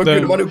 Ja, da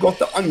kunne man jo gått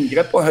til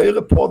angrep på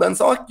Høyre på den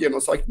saken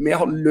og sagt, vi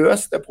har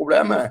løst det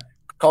problemet.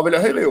 Hva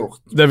ville Høyre gjort?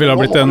 Det ville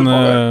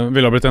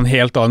ha blitt en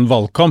helt annen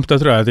valgkamp. Det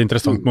tror jeg et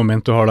interessant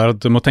moment du har der, at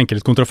du må tenke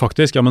litt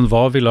kontrafaktisk. Ja, men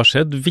hva ville ha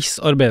skjedd hvis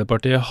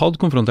Arbeiderpartiet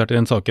hadde konfrontert i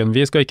den saken?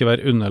 Vi skal ikke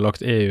være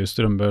underlagt EUs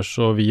strømbørs,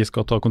 og vi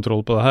skal ta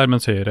kontroll på det her,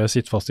 mens Høyre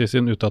sitter fast i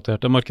sin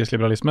utdaterte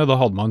markedsliberalisme. Da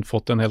hadde man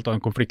fått en helt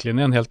annen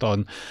konfliktlinje, en helt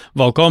annen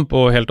valgkamp,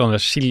 og helt andre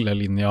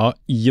skillelinjer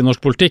i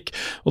norsk politikk.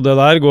 Og det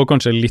der går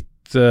kanskje litt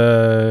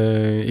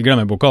i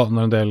glemmeboka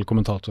når en del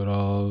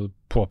kommentatorer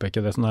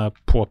påpeker det som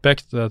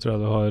påpekt, det tror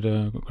jeg du har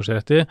kanskje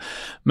rett i,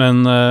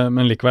 men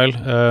likevel,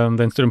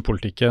 den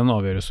strømpolitikken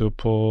avgjøres jo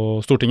på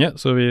Stortinget,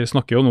 så vi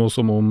snakker jo nå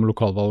som om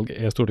lokalvalg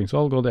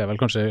stortingsvalg, og det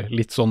vel kanskje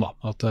litt sånn da,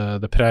 at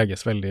det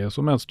preges veldig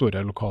som en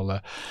store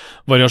lokale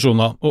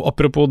variasjoner. Og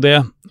apropos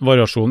det,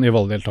 variasjon i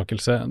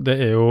valgdeltakelse,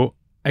 det jo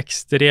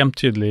ekstremt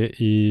tydelig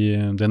i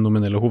den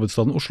nominelle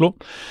hovedstaden Oslo,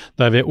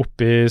 der vi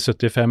oppe i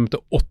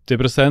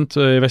 75-80%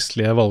 i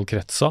vestlige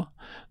valgkretser.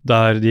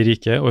 der de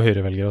rike og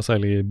høyrevelgere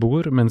særlig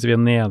bor, mens vi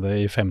nede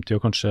i 50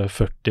 og kanskje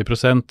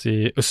 40% i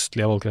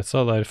østlige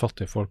valgkretser, der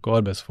fattigfolk og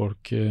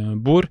arbeidsfolk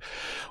bor.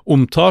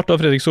 Omtalt av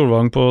Fredrik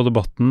Solvang på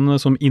Debatten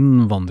som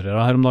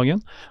innvandrere her om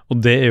dagen,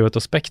 og det jo et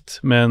aspekt,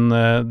 men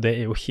det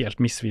jo helt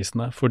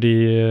misvisende, fordi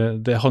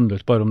det handler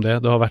ikke bare om det.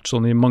 Det har vært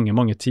sånn i mange,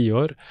 mange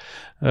tiår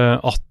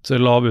at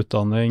lav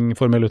utdanning,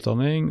 formell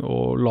utdanning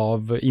og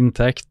lav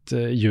inntekt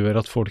gjør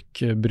at folk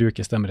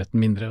bruker stemmeretten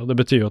mindre, og det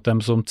betyr jo at de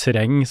som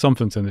trenger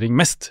samfunnsendring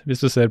mest, hvis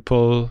du ser på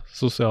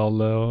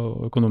sosiale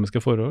og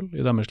økonomiske forhold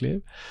i deres liv,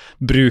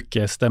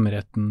 bruker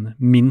stemmeretten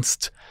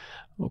minst.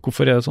 Og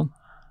hvorfor det sånn?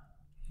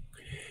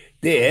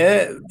 Det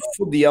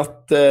fordi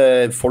at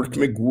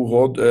folk med god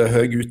råd,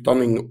 høy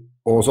utdanning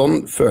og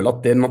sånn, føler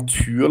at det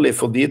naturlig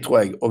for de, tror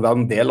jeg, å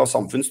være en del av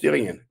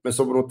samfunnsstyringen. Men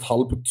så må du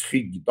tall på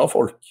trygda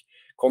folk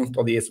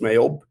kontra de som i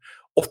jobb.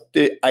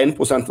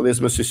 81% av de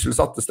som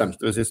sysselsatte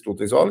stemte ved siste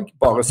stortingsvalg.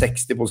 Bare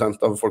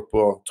 60% av folk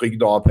på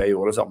trygd og AP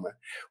gjorde det samme.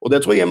 Og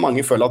det tror jeg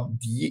mange føler at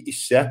de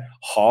ikke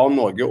har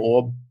noe å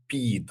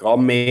bidra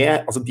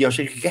med. Altså, de har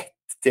ikke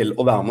rett til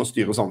å være med å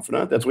styre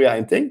samfunnet. Det tror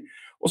jeg en ting.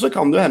 Og så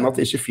kan det hende at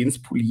det ikke finnes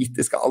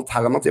politiske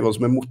alternativer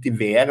som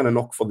motiverende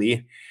nok for de.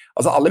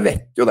 Altså, alle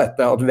vet jo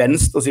dette, at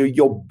venstresida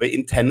jobber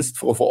intenst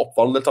for å få opp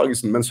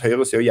valgdeltakelsen, mens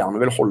høyresida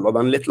gjerne vil holde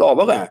den litt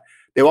lavere.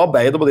 Det jo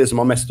Arbeiderpartiet som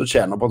har mest å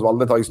tjene på at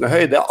valgdeltakelsen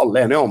høy, det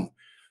alle enige om.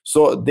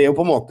 Så det jo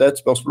på en måte et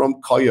spørsmål om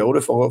hva gjør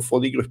du for å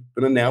få de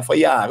gruppene ned fra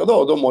gjerdet da,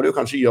 og da må du jo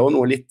kanskje gjøre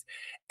noe litt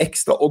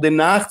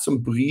ekstraordinært som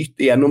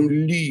bryter gjennom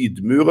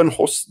lydmuren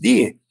hos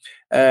de.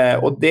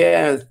 Og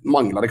det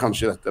mangler det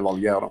kanskje i dette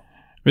valget her da.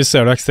 Vi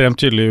ser det ekstremt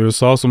tydelig i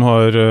USA, som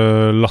har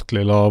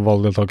latterlig lav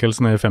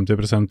valgdeltakelse, ned i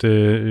 50%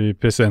 i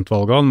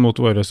presidentvalgene, mot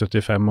våre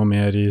 75 og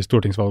mer i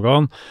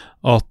stortingsvalgene,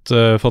 at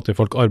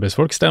fattigfolk,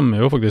 arbeidsfolk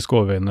stemmer jo faktisk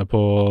overveiende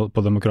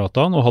på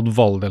demokratene, og hadde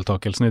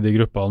valgdeltakelsen i de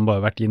gruppene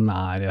bare vært i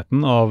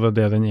nærheten av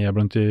det den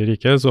blant de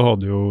rike, så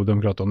hadde jo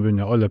demokratene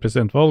vunnet alle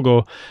presidentvalg,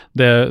 og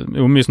det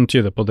jo mye som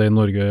tyder på det i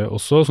Norge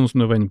også, som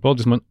du var inne på, at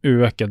hvis man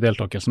øker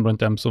deltakelsen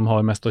blant dem som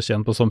har mest å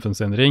tjene på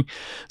samfunnsendring,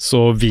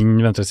 så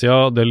vinner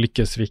venstresida, det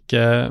lykkes vi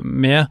ikke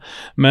med.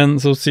 Men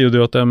så sier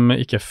du at de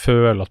ikke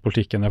føler at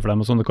politikken for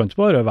dem og sånn. Det kan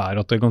ikke bare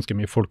være at det ganske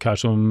mye folk her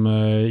som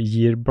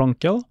gir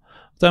blanke da.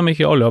 At de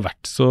ikke alle har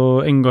vært så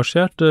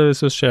engasjert.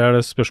 Hvis du ser det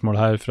spørsmålet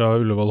her fra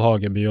Ullevål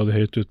Hageby og de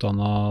høyt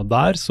utdannet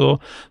der, så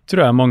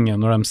tror jeg mange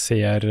når de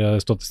ser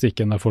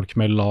statistikken der folk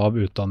med lav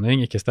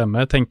utdanning ikke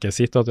stemmer, tenker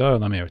sitt at ja,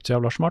 de jo ikke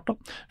jævla smart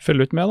da.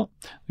 Følger ikke med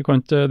da.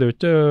 Det jo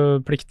ikke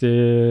pliktig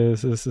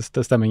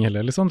stemming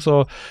heller liksom,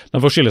 så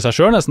de får skylde seg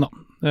selv nesten da.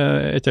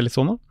 Er ikke det litt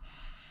sånn da?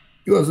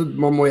 Jo, altså,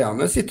 man må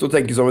gjerne sitte og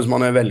tenke sånn hvis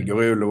man velger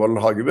i Ullevål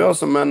Hageby,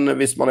 altså, men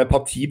hvis man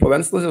parti på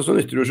venstre, så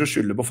nytter det jo ikke å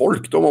skylde på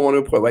folk. Da må man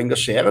jo prøve å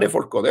engasjere de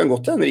folka. Det kan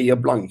godt hende de gir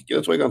blanke,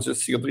 det tror jeg ganske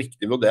sikkert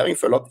riktig vurdering.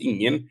 Føler at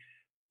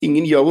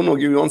ingen gjør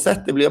noe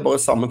uansett, det blir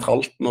bare samme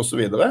tralten og så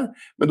videre.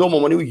 Men da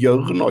må man jo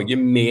gjøre noe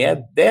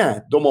med det.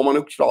 Da må man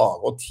jo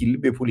klare å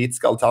tilby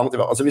politiske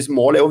alternativer. Altså hvis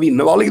målet å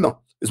vinne valg da,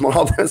 hvis man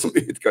har det som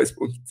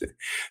utgangspunkt,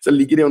 så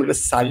ligger det jo en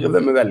reserve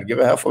med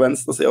velgere her for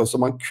venstre siden,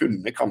 som man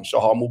kunne kanskje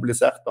ha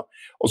mobilisert da.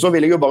 Og så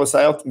vil jeg jo bare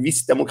si at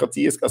hvis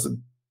demokratiet skal,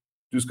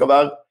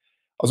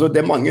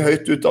 det mange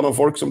høyt utdannede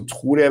folk som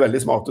tror de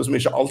veldig smarte, som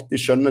ikke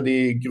alltid skjønner de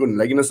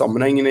grunnleggende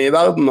sammenhengene i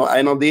verden, og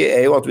en av de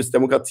jo at hvis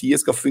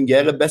demokratiet skal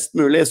fungere best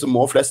mulig, så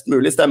må flest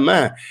mulig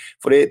stemme.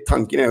 Fordi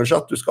tanken jo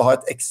ikke at du skal ha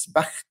et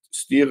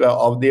ekspertstyre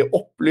av de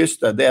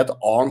opplyste, det et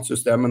annet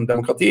system enn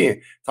demokrati.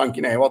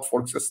 Tanken jo at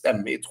folk skal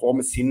stemme i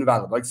tråd med sin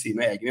hverdag,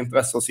 sine egne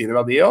interesser og sine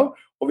verdier,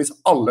 og hvis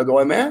alle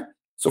da med,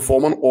 så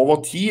får man over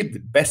tid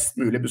best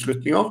mulig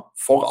beslutninger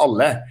for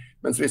alle.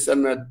 Mens hvis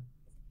en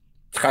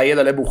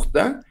tredjedel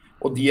borte,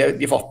 og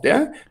de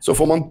fattige, så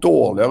får man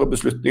dårligere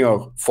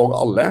beslutninger for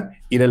alle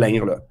i det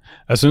lengre løp.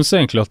 Jeg synes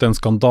egentlig at det en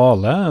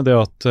skandale, det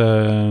at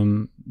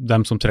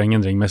dem som trenger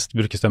endring mest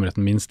bruker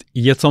stemmeretten minst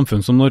i et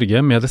samfunn som Norge,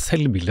 med det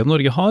selvbildet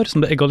Norge har,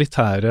 som det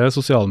egalitære,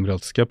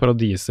 sosialdemokratiske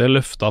paradiset,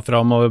 løftet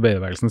fram av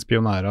arbeiderbevegelsens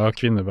pionerer,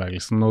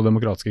 kvinnebevegelsen og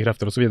demokratiske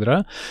krefter og så videre,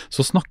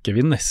 så snakker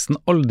vi nesten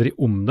aldri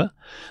om det.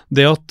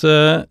 Det at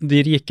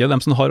de rike,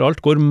 dem som har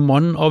alt, går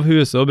mann av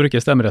huset og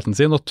bruker stemmeretten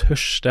sin og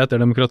tørster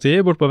etter demokrati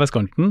bort på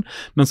vestkanten,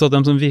 mens at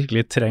dem som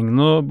virkelig trenger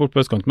noe bort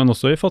på vestkanten, men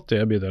også i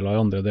fattige bydeler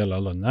i andre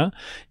deler av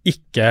landet,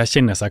 ikke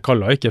kjenner seg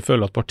kallet, ikke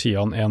føler at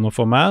partiene noe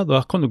for meg,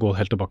 da kan du gå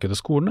helt tilbake til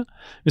skolen.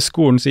 Hvis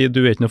skolen sier du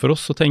ikke noe for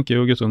oss, så tenker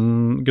jo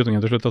guttungen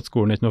til slutt at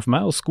skolen ikke noe for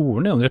meg, og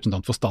skolen jo en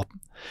representant for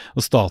staten.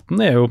 Og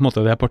staten jo på en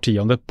måte det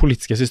partiene, det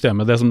politiske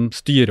systemet, det som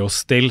styrer og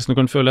steller, som du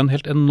kan føle en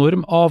helt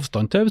enorm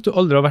avstand til, hvis du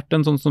aldri har vært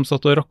en sånn som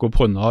satt og rakk opp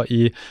hånda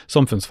i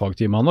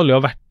samfunnsfagtimene, aldri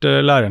har vært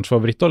lærerens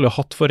favoritt, aldri har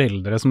hatt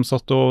foreldre som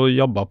satt og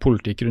jobbet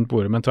politikk rundt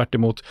bordet, men tvert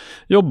imot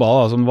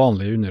jobbet som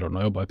vanlig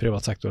underordnet, jobbet i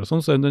privat sektor og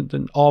sånn, så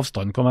den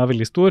avstanden kan være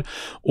veldig stor,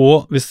 og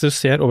Og hvis du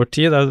ser over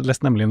tid, jeg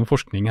leste nemlig noen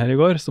forskning her i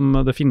går, som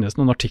det finnes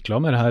noen artikler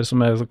om her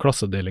som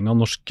klassedeling av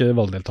norsk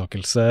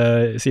valgdeltakelse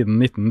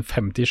siden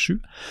 1957,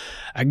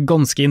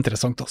 ganske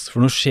interessant, altså.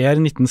 For nå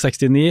skjer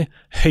 1969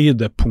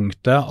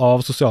 høydepunktet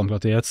av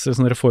sosialdemokratiets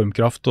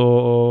reformkraft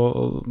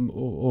og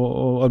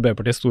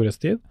Arbeiderpartiets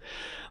storhetstid.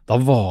 Da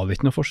var det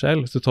ikke noe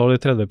forskjell, hvis du tar de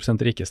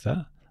 30% rikeste,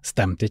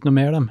 stemte ikke noe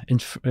mer dem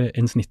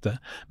enn snittet,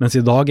 mens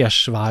i dag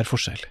svær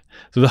forskjell.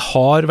 Så det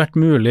har vært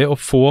mulig å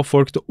få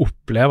folk til å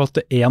oppleve at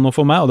det noe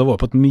for meg, og det var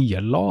på et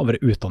mye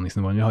lavere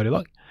utdanningsnivå enn vi har i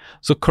dag.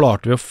 Så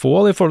klarte vi å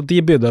få de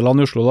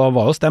bydelene i Oslo da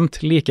var jo stemt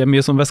like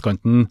mye som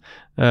vestkanten,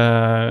 i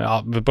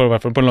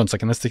hvert fall på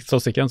landsdekkende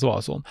statistikken så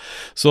var det sånn.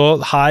 Så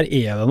her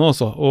det noe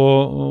også,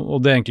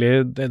 og det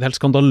det helt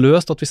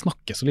skandaløst at vi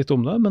snakker så litt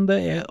om det, men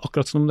det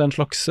akkurat som det en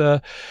slags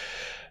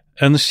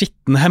en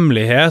skitten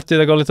hemmelighet i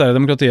det egalitære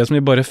demokratiet som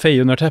vi bare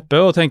feier under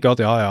teppet og tenker at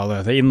ja,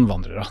 det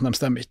innvandrere, de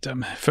stemmer ikke,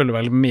 de følger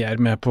vel mer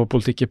med på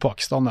politikk i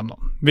Pakistan,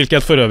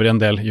 hvilket for øvrig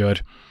en del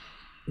gjør.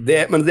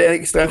 Men det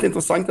ekstremt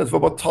interessant at for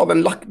å bare ta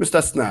den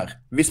lakmustesten her,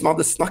 hvis vi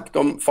hadde snakket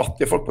om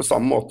fattige folk på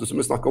samme måte som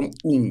vi snakker om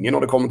unge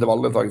når det kommer til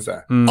valgdeltakelse.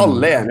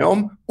 Alle enige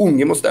om,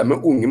 unge må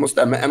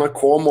stemme,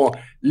 NRK må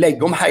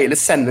legge om hele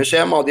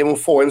sendeskjemaet, de må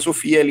få inn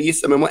Sofie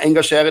Elise, vi må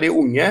engasjere de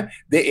unge,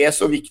 det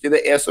så viktig,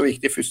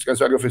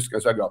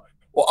 førstegangsvelger.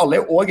 Og alle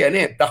også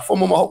enige, derfor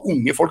må vi ha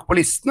unge folk på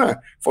listene,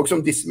 folk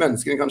som disse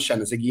menneskene kan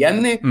kjenne seg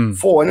igjen i,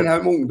 få inn en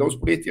haug med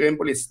ungdomspolitikere inn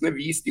på listene,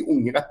 vis de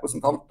unge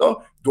representanter,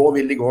 da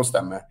vil de gå og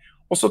stemme.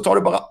 Og så tar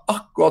du bare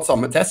akkurat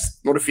samme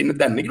test når du finner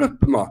denne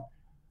gruppen da,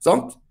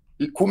 sant?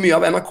 Hvor mye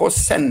av NRKs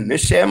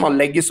sendeskjema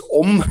legges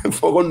om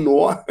for å nå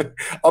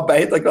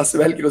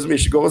arbeiderklassevelgere som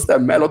ikke går og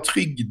stemmer, eller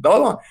trygda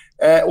da,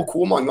 og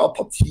hvor mange av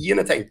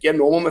partiene tenker,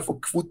 nå må vi få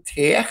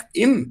kvotert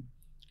inn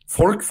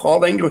folk fra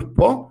den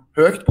gruppa,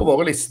 høyt på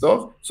våre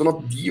lister, sånn at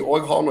de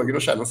også har noen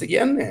å kjenne seg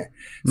igjen i.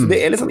 Så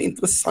det litt sånn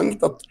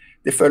interessant at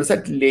det føles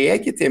helt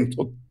legitimt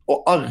å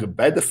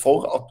arbeide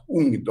for at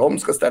ungdom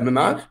skal stemme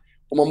mer,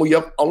 og man må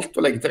gjøre alt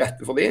å legge til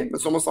rette for dem, men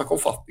så må man snakke om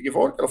fattige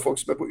folk, eller folk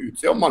som på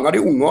utsida, mange av de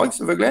unge også,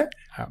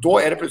 selvfølgelig. Ja. Da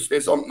det plutselig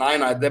sånn, nei,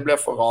 det blir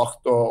for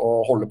rart å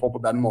holde på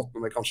den måten,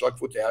 og vi kan ikke ha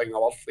kvotering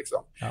av alt,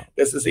 liksom. Ja.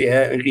 Det synes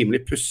jeg en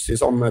rimelig pussig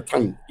sånn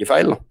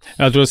tankefeil.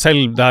 Jeg tror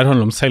det her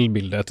handler om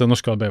selvbildet til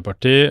Norske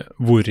Arbeiderparti,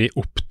 hvor de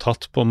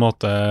opptatt på en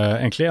måte,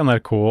 egentlig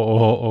NRK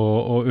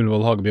og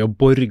Ullevål Hageby og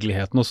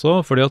borgerligheten også,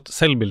 fordi at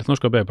selvbildet til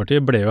Norske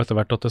Arbeiderparti ble jo etter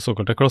hvert at det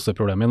såkalte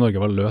klasseproblemet i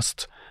Norge var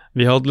løst.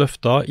 Vi hadde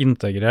løftet,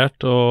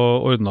 integrert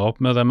og ordnet opp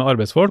med det med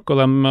arbeidsfolk,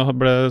 og de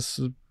ble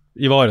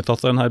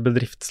ivaretatt av denne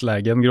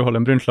bedriftslegen Gro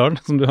Harlem Brundtland,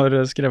 som du har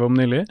skrevet om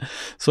nylig,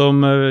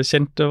 som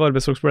kjente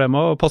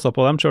arbeidsfolksproblemer og passet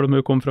på dem, selv om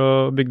hun kom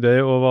fra Bygdøy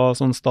og var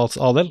sånn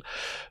statsadel,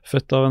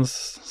 født av en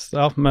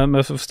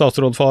med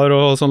statsrådfar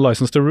og sånn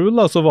license to rule,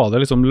 da, så var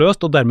det liksom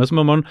løst, og dermed så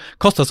må man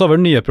kaste seg over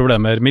nye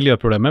problemer,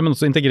 miljøproblemer, men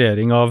også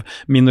integrering av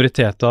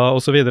minoriteter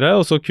og så videre,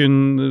 og så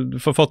kun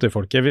for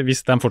fattigfolket,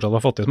 hvis de fortsatt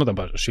var fattige, så måtte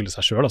de bare skylde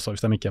seg selv, altså,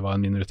 hvis de ikke var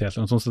en minoritet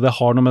eller noe sånt, så det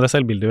har noe med det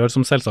selvbildet å gjøre,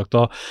 som selvsagt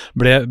da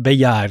ble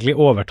begjærlig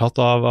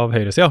overtatt av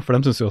høyresida, for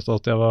de synes jo også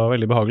at det var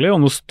veldig behagelig,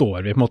 og nå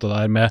står vi på en måte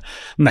der med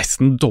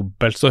nesten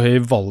dobbelt så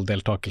høy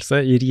valgdeltakelse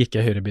i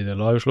rike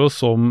høyrebydeler i Oslo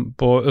som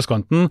på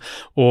østkanten,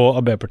 og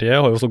Arbeiderpartiet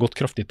har jo også gått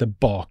kraftig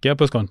tilbake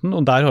på østkanten,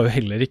 og der har jo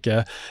heller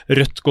ikke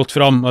Rødt gått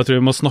fram. Jeg tror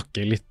vi må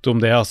snakke litt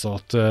om det, altså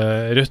at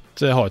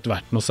Rødt har ikke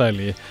vært noe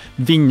særlig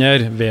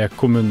vinner ved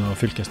kommune- og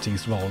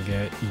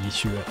fylkestingsvalget i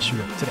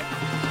 2023.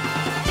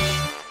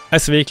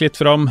 SV gikk litt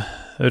fram,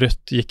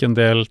 Rødt gikk en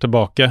del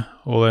tilbake,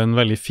 og den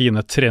veldig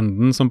fine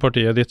trenden som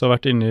partiet ditt har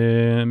vært inne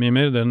i,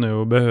 Mimir, den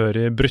jo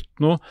behørig brutt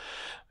nå.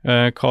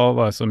 Hva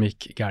var det som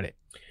gikk galt?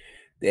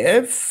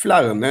 Det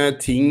flere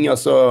ting,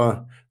 altså,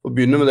 å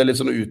begynne med det litt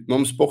sånn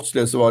utenom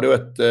sportslig, så var det jo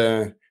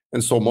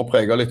en sommer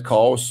preget litt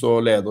kaos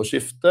og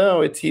lederskifte,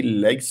 og i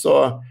tillegg så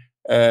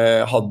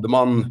hadde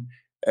man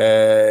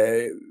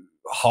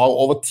har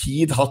over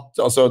tid hatt,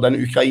 altså den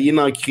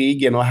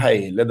Ukraina-krigen og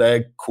hele det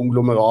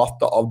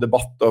konglomeratet av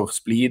debatter,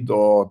 splid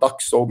og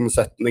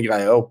dagsordensettende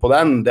greier på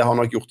den, det har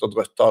nok gjort at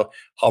Rødt har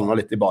havnet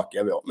litt tilbake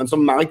i år. Men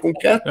som mer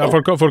konkret... Ja,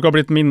 folk har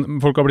blitt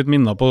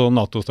minnet på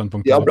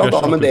NATO-standpunktet. Ja, blant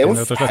annet, men det jo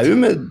en flau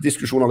med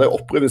diskusjoner, det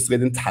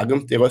opprivningsstrid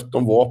internt i Rødt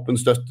om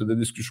våpenstøtte,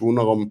 det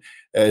diskusjoner om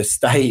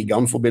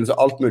Steigan-forbindelse,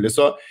 alt mulig.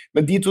 Så,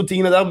 men de to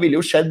tingene der ville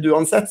jo skjedd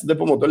uansett, så det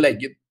på en måte å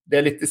legge det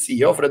litt til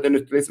siden, for det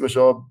nytter liksom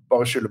ikke å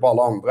bare skylde på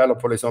alle andre, eller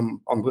på liksom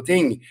andre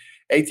ting.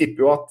 Jeg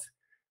tipper jo at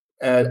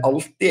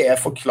alltid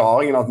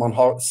forklaringen at man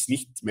har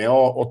slitt med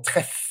å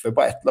treffe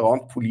på et eller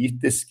annet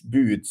politisk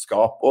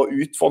budskap, og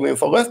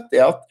utfordringen for Rødt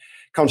at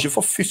kanskje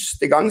for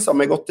første gang så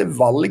har vi gått til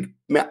valg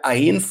med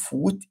en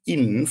fot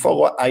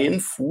innenfor og en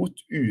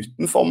fot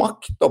utenfor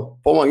makta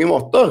på mange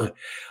måter.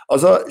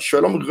 Altså,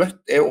 selv om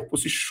Rødt i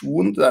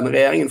opposisjon til denne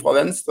regjeringen fra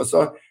Venstre,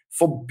 så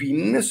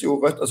forbindes jo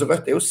Rødt, altså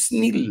Rødt jo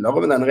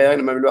snillere med denne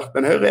regjeringen, men ville vært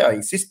med en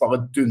høyreregjering, sist bare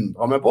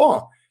dundret med på.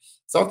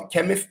 Så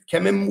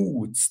hvem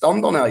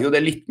motstanderne her? Jo,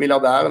 det litt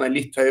milliardærene,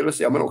 litt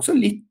høyresiden, men også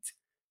litt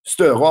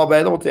Støre og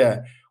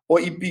Arbeiderpartiet.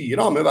 Og i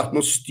byene har vi vært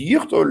med og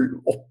styrt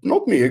og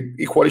oppnådd mye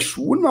i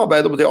koalisjon med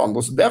Arbeiderpartiet og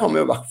andre, så der har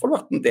vi i hvert fall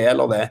vært en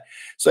del av det.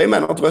 Så jeg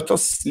mener at Rødt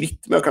har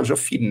slitt med å kanskje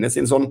finne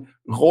sin sånn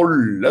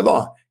rolle da.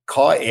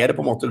 Hva det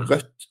på en måte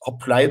Rødt har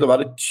pleid å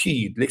være det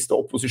tydeligste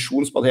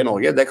opposisjonspartiet i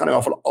Norge? Det kan i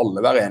hvert fall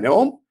alle være enige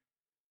om.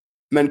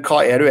 Men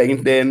hva det jo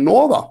egentlig nå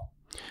da?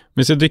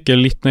 Hvis vi dykker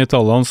litt ned i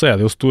tallene, så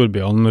det jo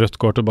storbyene Rødt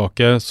går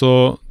tilbake,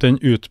 så den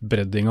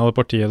utbreddingen av det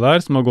partiet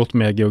der, som har gått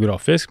mer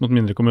geografisk mot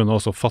mindre kommuner,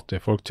 også fattige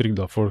folk,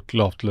 trygda folk,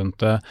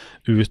 lavtlønte,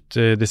 ut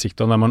i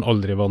distriktene der man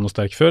aldri var noe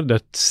sterk før,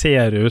 det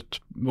ser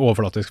ut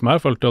overflatisk mer,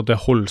 for at det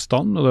holder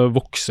stand, og det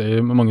vokser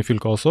i mange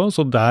fylker også,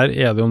 så der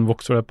det jo en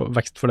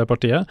vekst for det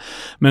partiet.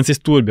 Mens i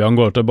storbyene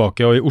går det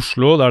tilbake, og i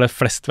Oslo, der det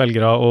flest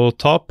velgere å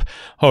tape,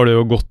 har det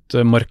jo gått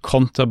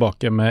markant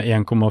tilbake med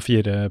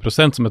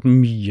 1,4%, som et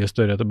mye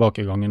større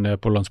tilbakegang enn det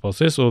på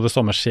landsbasis, og det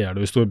samme skjer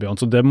det i storbyene,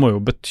 så det må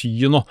jo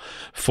bety noe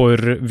for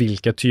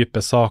hvilke type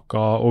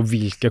saker og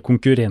hvilke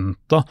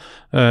konkurrenter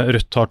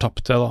Rødt har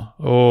tapt til da.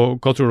 Og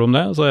hva tror du om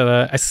det? Så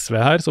det SV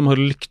her som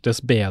har lyktes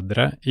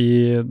bedre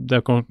i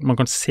det man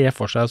kan se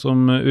for seg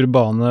som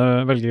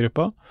urbane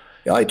velgergrupper?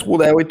 Ja, jeg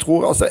tror det,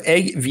 og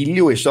jeg vil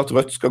jo ikke at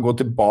Rødt skal gå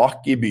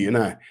tilbake i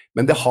byene,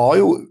 men det har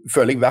jo,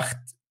 føler jeg,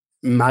 vært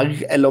mer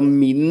eller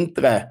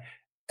mindre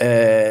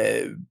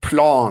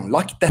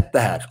planlagt dette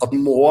her, at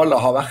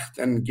målet har vært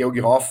en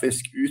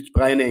geografisk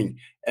utbreining,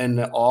 en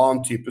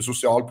annen type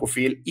sosial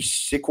profil,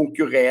 ikke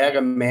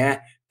konkurrere med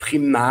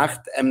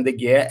primært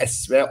MDG,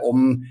 SV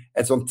om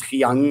et sånt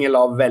triangel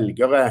av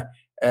velgere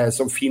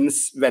som finnes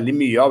veldig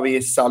mye av i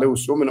særlig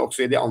Oslo, men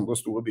også i de andre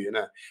store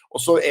byene.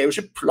 Og så jo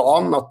ikke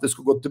planen at det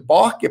skal gå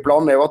tilbake,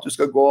 planen jo at du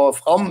skal gå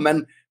fram,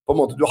 men på en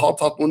måte du har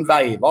tatt noen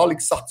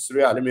veivalg, satser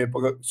du jævlig mye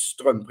på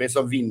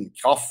strømpriser,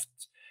 vindkraft,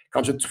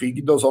 kanskje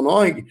trygd og sånn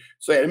også,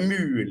 så det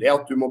mulig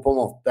at du må på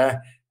en måte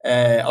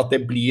at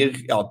det blir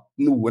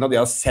noen av de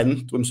her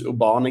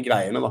sentrumsurbane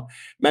greiene da.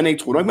 Men jeg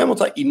tror nok vi må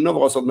ta inn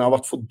over oss at vi har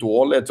vært for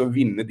dårlige til å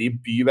vinne de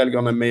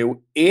byvelgerne vi jo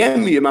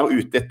mye mer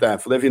ute etter,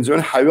 for det finnes jo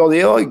en haug av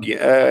de også,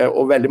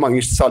 og veldig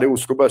mange særlig i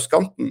Oslo på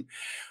østkanten.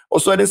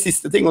 Og så det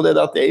siste ting, og det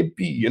at det i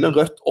byene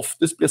Rødt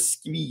oftest blir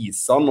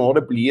skviset når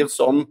det blir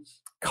sånn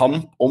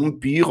kamp om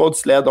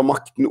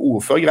byrådsledermakten,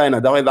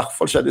 ordførergreiene. Det har i hvert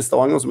fall skjedd i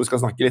Stavanger, som vi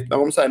skal snakke litt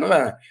mer om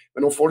senere.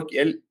 Men når folk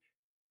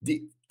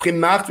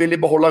primært vil de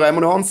beholde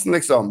Raymond Johansen,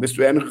 liksom, hvis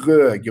du en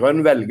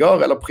rødgrønn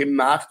velger, eller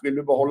primært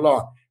vil du beholde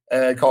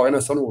Kari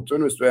Nessa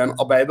Nordtun, hvis du en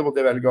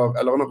Arbeiderparti-velger,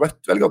 eller en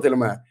Rødt-velger til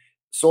og med.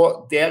 Så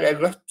der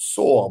Rødt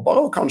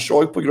sårbare, og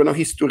kanskje også på grunn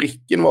av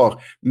historikken vår,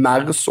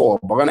 mer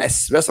sårbare enn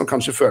SV, som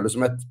kanskje føles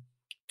som et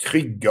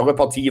tryggere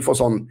parti for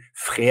sånn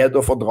fred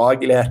og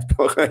fordragelighet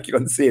på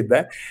rødgrønn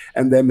side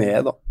enn det vi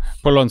da.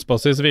 På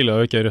landsbasis ville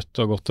jo ikke Rødt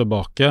ha gått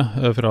tilbake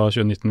fra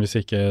 2019 hvis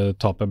ikke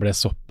tapet ble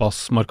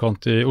såpass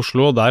markant i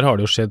Oslo, og der har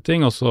det jo skjedd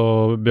ting. Også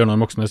Bjørnar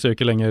Moxnes jo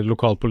ikke lenger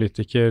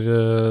lokalpolitiker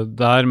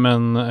der,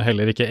 men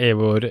heller ikke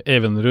Eivor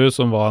Evenrud,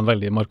 som var en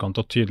veldig markant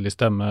og tydelig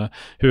stemme.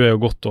 Hun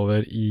jo gått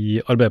over i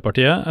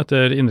Arbeiderpartiet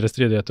etter indre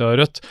stridigheter av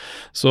Rødt,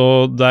 så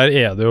der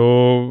det jo,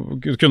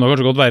 det kunne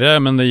kanskje gått verre,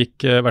 men det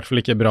gikk i hvert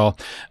fall ikke bra.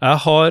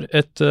 Jeg har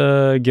et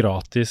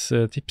gratis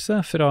tips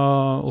fra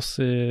oss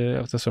i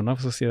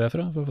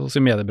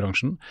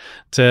mediebransjen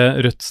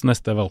til Rødts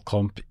neste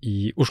valgkamp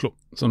i Oslo,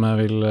 som jeg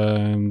vil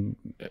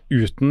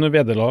uten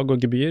vederlag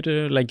og gebyr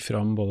legge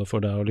fram både for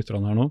deg og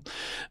lytterne her nå.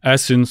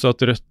 Jeg synes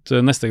at Rødt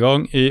neste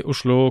gang i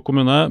Oslo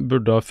kommune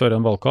burde føre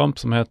en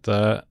valgkamp som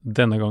heter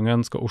 «Denne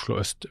gangen skal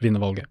Oslo Øst vinne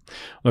valget».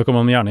 Og det kan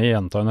man gjerne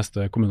gjenta i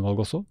neste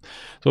kommunevalg også.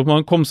 Så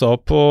man kom seg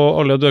opp på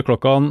alle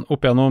dørklokkene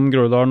opp gjennom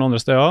Groruddalen og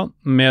andre steder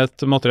med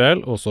et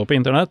materiell, også på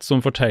internett,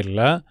 som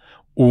forteller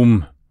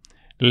om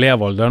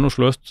levealderen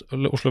Oslo Øst,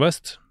 Oslo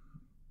Vest,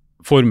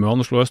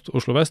 formuene Oslo Øst,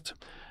 Oslo Vest,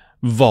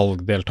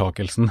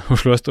 valgdeltakelsen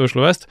Oslo Øst og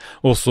Oslo Vest,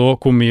 også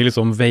hvor mye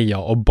liksom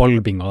veier og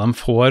ballbinger de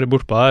får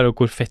bortpå der, og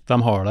hvor fett de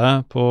har det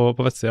på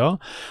vestsida.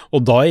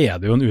 Og da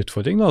det jo en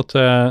utfordring da,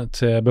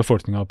 til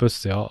befolkningen på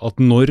østsida,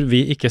 at når vi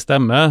ikke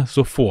stemmer,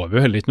 så får vi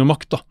jo heller ikke noe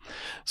makt da.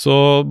 Så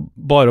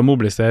bare å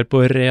mobilisere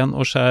på ren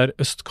og skjær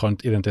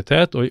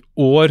østkantidentitet, og i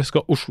år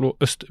skal Oslo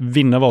Øst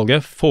vinne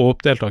valget, få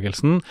opp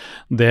deltakelsen,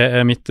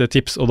 det mitt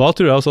tips. Og da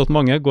tror jeg altså at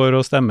mange går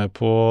og stemmer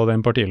på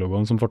den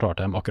partilogoen som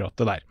fortalte dem akkurat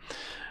det der.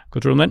 Hva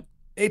tror du om den?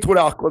 Jeg tror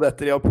det akkurat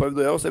dette de har prøvd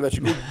å gjøre, så jeg vet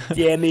ikke hvor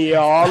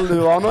genial du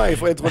var nå,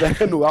 for jeg tror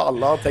det noe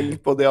alle har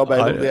tenkt på det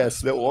Arbeiderpartiet,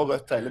 SV og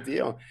Rødt hele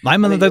tiden. Nei,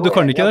 men du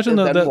kan ikke det,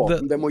 skjønner du. Den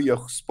måten det må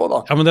gjøres på da.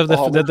 Ja, men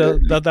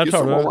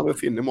så må man jo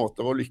finne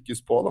måter å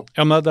lykkes på da.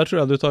 Ja, men der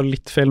tror jeg du tar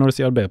litt feil når du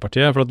sier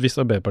Arbeiderpartiet, for at hvis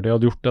Arbeiderpartiet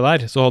hadde gjort det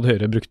der, så hadde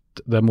Høyre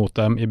brukt det mot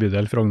dem i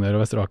bydel Frogner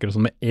og Vesteraker og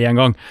sånn med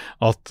en gang,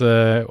 at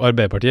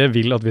Arbeiderpartiet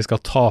vil at vi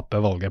skal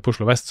tape valget på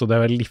Oslo Vest, så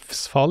det vel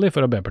livsfarlig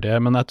for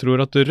Arbeiderpartiet, men jeg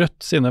tror at Rødt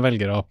sine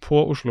velgere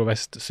på Oslo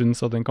Vest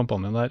synes at den kampanjen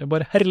kampanjen der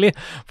bare herlig,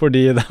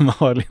 fordi de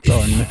har litt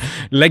annen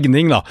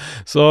legning da.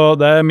 Så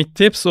det mitt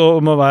tips,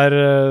 og det må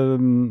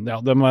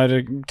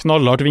være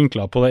knallhardt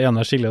vinklet på det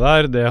ene skillet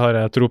der, det har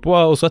jeg tro på.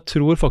 Og så jeg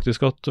tror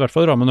faktisk at i hvert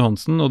fall Raymond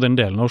Johansen og den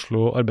delen av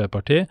Oslo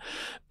Arbeiderparti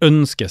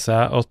ønsker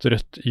seg at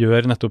Rødt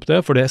gjør nettopp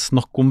det, for det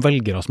snakk om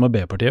velgere som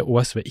Arbeiderpartiet og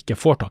SV ikke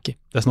får tak i.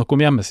 Det snakk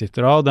om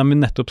hjemmesittere, dem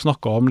vi nettopp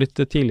snakket om litt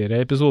tidligere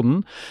i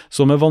episoden,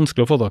 som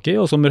vanskelig å få tak i,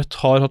 og som Rødt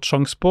har hatt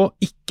sjans på,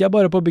 ikke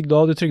bare på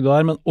bygda og de trygda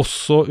her, men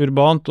også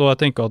urbant, og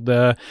jeg tenker at det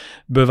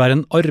bør være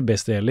en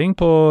arbeidsdeling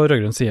på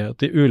rødgrønn side,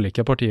 at de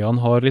ulike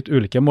partiene har litt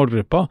ulike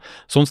målgrupper,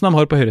 sånn som de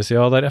har på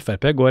høyresida, der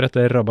FRP går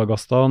etter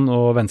Rabagastene,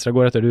 og Venstre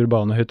går etter det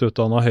urbane høyt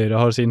utdannet, Høyre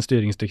har sin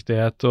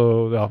styringsdyktighet,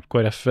 og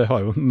KrF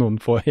har jo noen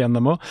få igjen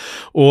dem også.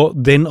 Og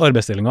den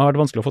arbeidsdelingen har vært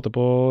vanskelig å få til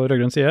på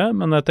rødgrønn side,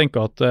 men jeg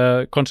tenker at det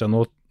kanskje er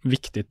noe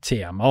viktig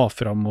tema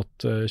frem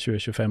mot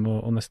 2025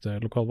 og neste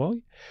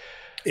lokalvalg.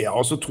 Ja,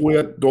 og så tror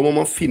jeg da må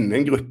man finne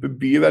en gruppe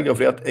byvelgere,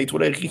 fordi jeg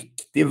tror det er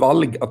riktig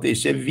valg at det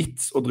ikke er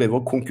vits å drive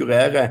og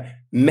konkurrere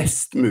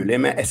mest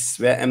mulig med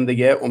SV,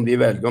 MDG om de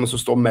velgerne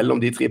som står mellom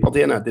de tre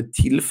partiene. Det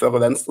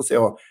tilfører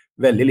venstresiden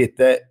veldig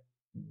lite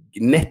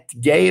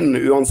nettgain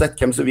uansett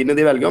hvem som vinner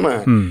de velgerne.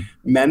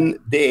 Men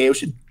det er jo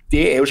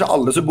ikke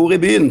alle som bor i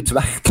byen,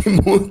 tvert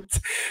imot.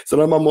 Så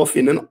da man må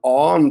finne en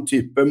annen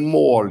type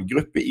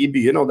målgruppe i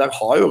byen, og der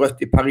har jo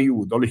Rødt i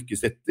perioder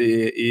lykkes litt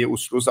i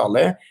Oslo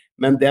særlig,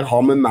 men der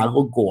har vi mer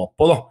å gå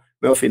på da,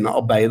 med å finne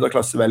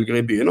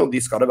arbeiderklassevelgere i byen, og de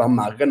skal det være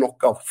mer enn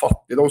nok av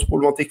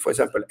fattigdomsproblematikk, for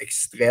eksempel,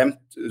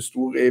 ekstremt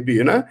stor i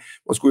byene.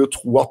 Man skulle jo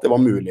tro at det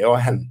var mulig å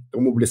hente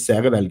og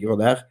mobilisere velgere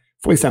der,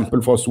 for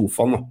eksempel fra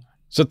sofaen da.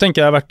 Så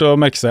tenker jeg verdt å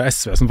merke seg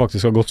SV som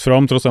faktisk har gått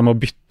fram, tross at de har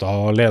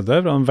byttet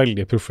leder, fra en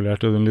veldig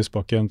profilert Audun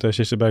Lysbakken til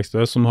Kirsti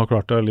Bergstø, som har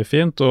klart det veldig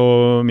fint,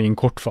 og min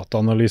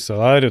kortfattede analyse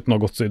der, uten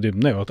å ha gått så i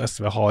dybden, er jo at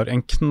SV har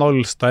en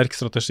knallsterk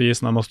strategi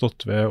som de har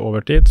stått ved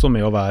over tid, som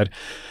er å være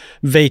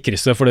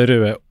veikrysset for det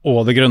røde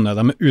og det grønne.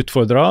 De er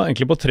utfordret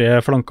egentlig på tre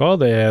flanker.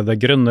 Det er det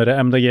grønnere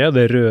MDG,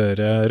 det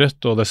rødere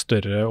Rødt og det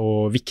større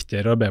og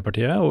viktigere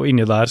Arbeiderpartiet. Og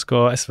inni der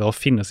skal SV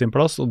finne sin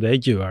plass, og det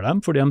gjør de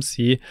fordi de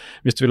sier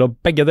hvis du vil ha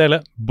begge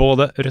deler,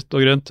 både rødt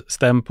og grønt,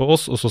 stem på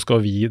oss, og så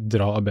skal vi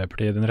dra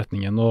Arbeiderpartiet i den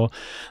retningen. Og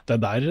det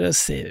der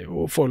ser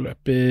jo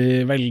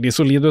foreløpig veldig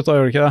solid ut, da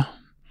gjør det ikke det?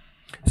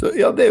 Så,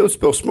 ja, det er jo et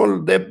spørsmål,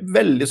 det er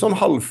veldig sånn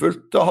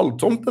halvfullt og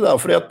halvtomt det der,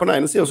 fordi at på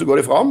den ene siden så går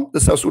de fram,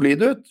 det ser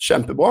solid ut,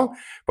 kjempebra.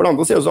 På den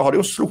andre siden så har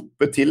de jo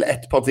sluppet til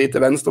ett parti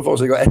til venstre for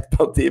seg og ett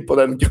parti på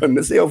den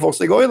grønne siden for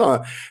seg også da.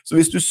 Så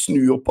hvis du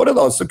snur på det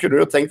da, så kunne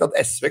du jo tenkt at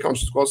SV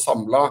kanskje skulle ha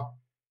samlet,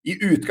 i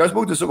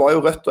utgangspunktet så var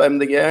jo Rødt og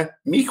MDG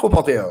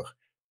mikropartier,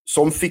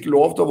 som fikk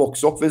lov til å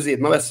vokse opp ved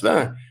siden av SV.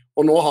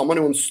 Og nå har man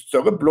jo en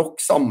større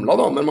blokk samlet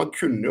da, men man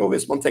kunne jo,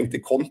 hvis man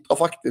tenkte kontra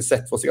faktisk,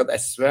 sett for seg at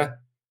SV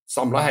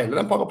samlet hele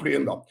den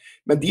paraplyen da.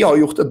 Men de har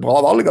gjort et bra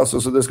valg,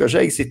 altså, så det skal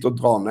ikke jeg sitte og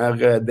dra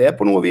ned det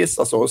på noe vis.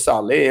 Altså, og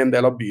særlig i en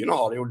del av byene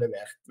har de jo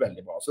levert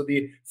veldig bra. Så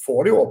de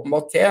får det jo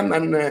åpenbart til,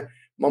 men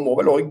man må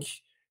vel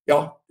også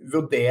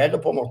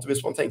vurdere på en måte,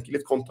 hvis man tenker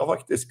litt kontra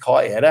faktisk,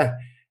 hva er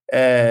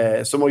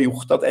det som har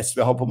gjort at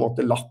SV har på en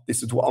måte latt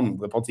disse to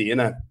andre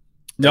partiene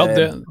Ja,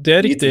 det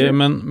er riktig,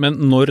 men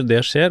når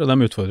det skjer, og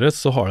de utfordres,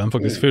 så har de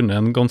faktisk funnet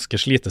en ganske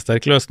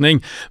slitesterk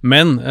løsning.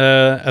 Men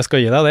jeg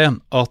skal gi deg det,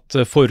 at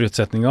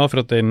forutsetningen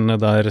for at den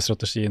der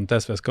strategien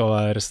til SV skal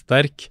være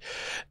sterk,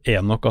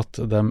 er nok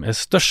at de er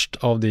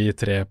størst av de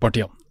tre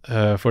partiene.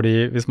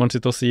 Fordi hvis man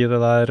sitter og sier det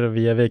der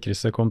vi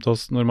veikrysset kom til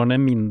oss når man er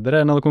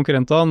mindre enn alle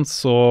konkurrentene,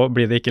 så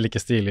blir det ikke like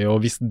stilig,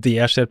 og hvis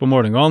det skjer på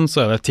målingene,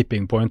 så er det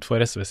tipping point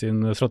for SV sin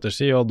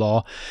strategi, og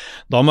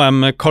da må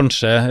de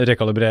kanskje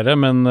rekalibrere,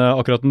 men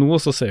akkurat nå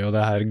så ser jo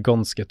det her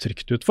ganske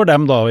trygt ut for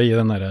dem da, i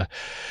den der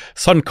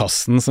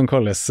sandkassen som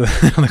kalles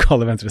det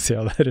kaller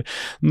venstresida, der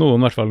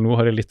noen i hvert fall nå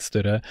har en litt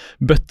større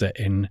bøtte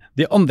enn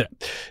de andre.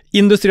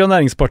 Industri- og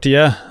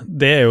Næringspartiet,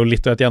 det er jo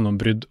litt av et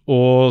gjennombrudd,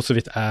 og så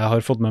vidt jeg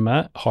har fått med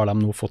meg, har de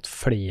nå fått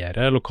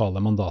flere lokale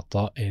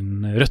mandater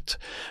enn Rødt,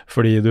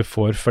 fordi du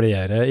får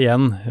flere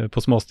igjen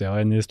på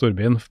småsteder enn i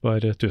storbyen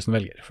for 1000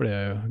 velgere, for det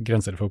er jo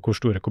grenser for hvor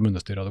store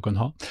kommunestyrer du kan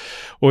ha.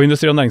 Og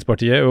Industri- og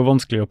Næringspartiet er jo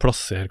vanskelig å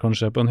plassere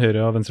kanskje på en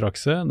høyre- og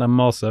venstreakse. De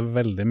maser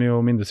veldig mye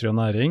om industri og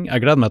næring.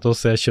 Jeg gleder meg til å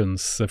se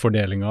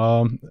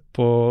kjønnsfordelingen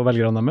på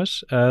velgerne deres.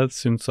 Jeg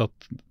synes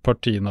at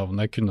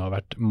partinavnet kunne ha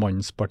vært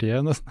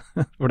Mannspartiet,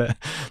 nesten, for det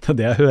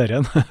er det jeg hører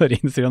når jeg hører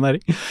industri og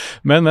næring.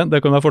 Men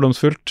det kan være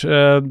fordomsfullt.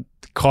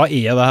 Hva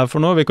er det her for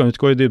noe? Vi kan jo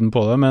ikke gå i dybden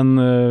på det, men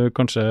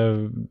kanskje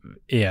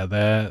er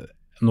det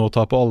noe å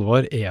ta på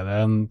alvor? Er det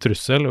en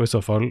trussel, og i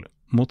så fall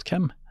mot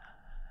hvem?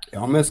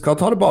 Ja, vi skal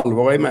ta det på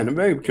alvor. Jeg mener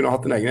vi kunne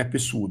hatt en egen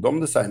episode om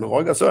det senere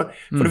også.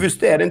 Altså, for det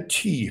første er det en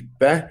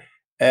type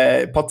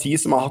parti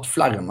som har hatt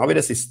flere av i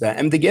det siste.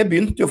 MDG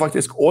begynte jo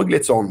faktisk også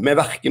litt sånn, med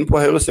hverken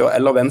på høyresiden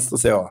eller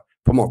venstresiden,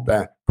 på en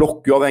måte,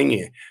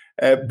 blokkuavhengig.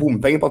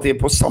 Bompengepartiet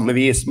på samme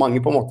vis.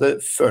 Mange på en måte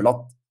føler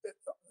at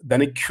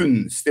den er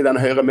kunstig, den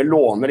høyre. Vi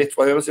låner litt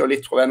fra høyresiden og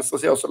litt fra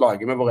venstresiden, og så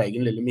lager vi vår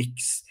egen lille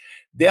mix.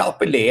 Det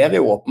appellerer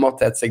jo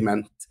åpenbart til et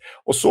segment.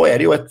 Og så er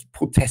det jo et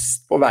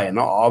protest på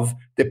vegne av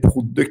det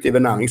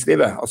produktive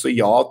næringslivet. Altså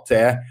ja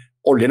til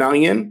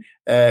oljenæringen,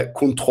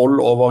 kontroll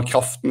over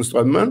kraften,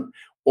 strømmen,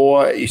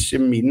 og ikke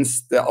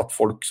minst at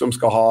folk som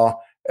skal ha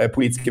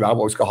politiske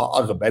verv og skal ha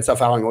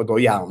arbeidserfaring, og da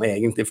gjerne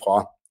egentlig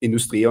fra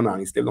industri og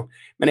næringsliv.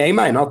 Men jeg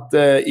mener at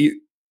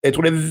jeg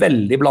tror det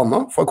veldig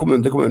blandet fra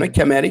kommune til kommune.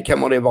 Hvem de?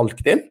 Hvem har de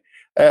valgt inn?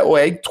 Og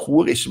jeg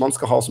tror ikke man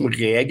skal ha som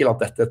regel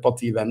at dette et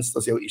parti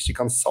venstresida ikke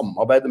kan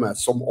samarbeide med,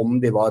 som om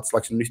de var et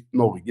slags nytt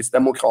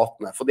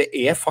Norgesdemokratene. For det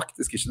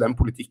faktisk ikke den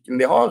politikken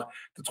de har,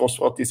 til tross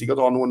for at de sikkert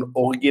har noen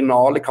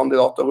originale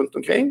kandidater rundt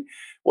omkring.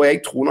 Og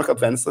jeg tror nok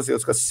at venstresida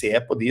skal se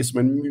på de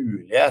som en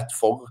mulighet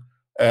for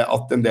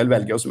at en del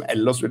velgere som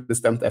ellers ville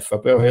stemt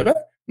Frp og Høyre,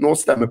 nå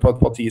stemmer på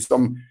et parti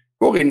som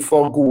går inn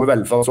for gode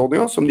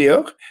velferdsordninger, som de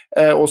gjør,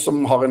 og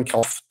som har en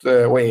kraft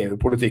og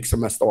EU-politikk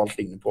som mest av alt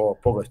ligner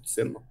på Rødt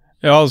sin.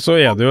 Ja, så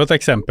det jo et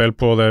eksempel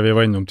på det vi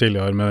var innom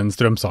tidligere med den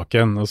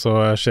strømsaken, og så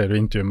ser du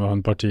intervju med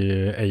han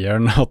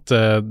partieieren at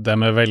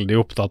de veldig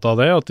opptatt av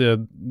det,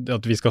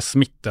 at vi skal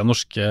smitte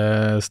norske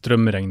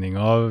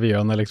strømregninger via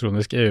en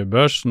elektronisk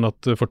EU-børs, sånn at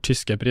du får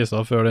tyske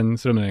priser før den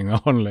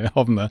strømregningen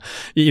havner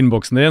i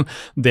innboksen din.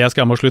 Det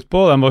skal de ha slutt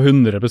på. De var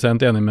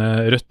 100% enige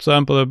med Rødt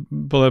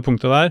på det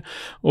punktet der,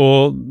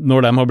 og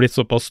når de har blitt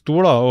såpass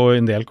stor da, og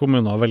en del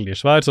kommuner veldig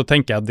svær, så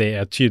tenker jeg det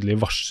et tydelig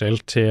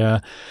varsel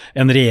til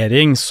en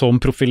regjering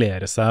som profilerer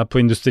seg på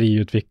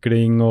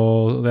industriutvikling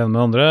og det ene med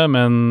det andre,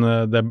 men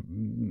det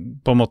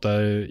på en måte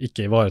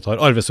ikke ivaretar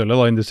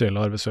arvesølvet,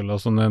 industrielle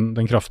arvesølvet, som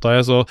den krafta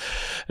så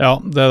ja,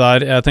 det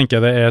der, jeg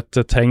tenker det et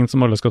tegn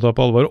som alle skal ta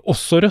på alvor,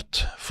 også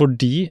Rødt,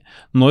 fordi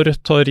når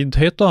Rødt har ridd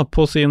høyt da,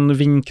 på sin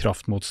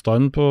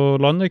vindkraftmotstand på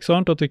land, ikke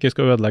sant, at det ikke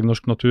skal ødelegge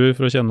norsk natur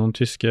for å tjene noen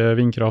tyske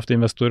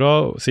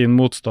vindkraftinvestorer, sin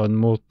motstand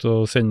mot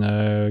å sende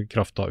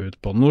krafta ut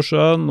på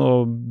Nordsjøen,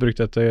 og brukt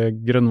det til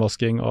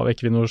grønnvasking av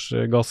Equinors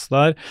gass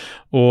der,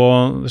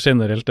 og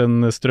generelt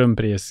den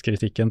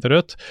strømpriskritikken til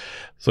Rødt,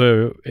 så det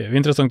jo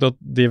interessant at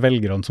de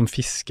velgerne som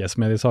fiskes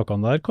med de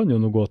sakene der, kan jo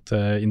nå gå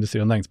til Industri-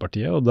 og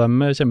Næringspartiet, og de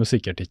kommer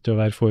sikkert ikke til å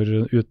være for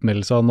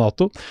utmeldelse av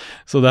NATO.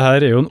 Så det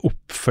her jo en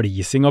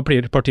oppflising av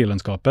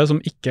partilandskapet,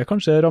 som ikke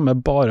kanskje rammer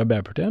bare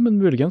Arbeiderpartiet,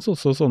 men muligens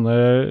også sånne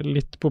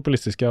litt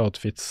populistiske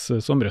outfits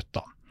som Rødt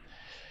da.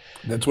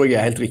 Det tror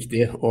jeg helt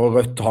riktig, og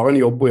Rødt har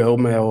en jobb å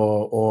gjøre med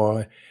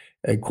å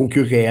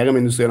konkurrere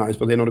med Industri- og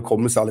Næringspartiet når det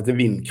kommer særlig til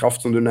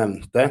vindkraft, som du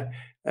nevnte,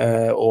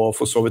 og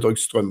for så vidt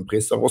også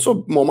strømpriser. Og så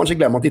må man ikke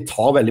glemme at de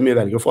tar veldig mye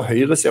velgere fra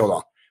høyresiden da.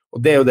 Og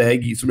det jo det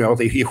som gjør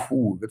at jeg i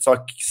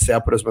hovedsak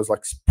ser på det som et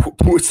slags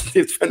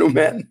positivt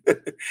fenomen.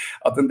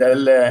 At en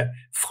del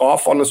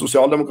frafallende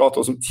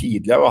sosialdemokrater som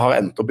tidligere har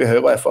endt opp i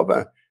Høyre og Frp,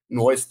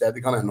 nå i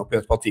stedet kan ende opp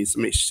i et parti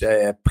som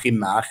ikke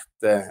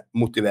primært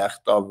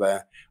motivert av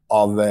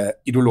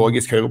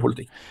ideologisk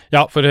høyrepolitikk.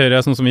 Ja, for Høyre,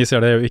 sånn som vi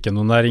ser det, jo ikke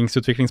noe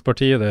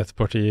næringsutviklingsparti, det et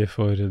parti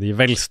for de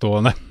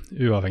velstående,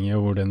 uavhengig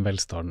av hvor den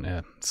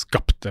velstanden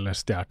skapt eller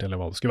stjert eller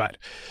hva det skulle være.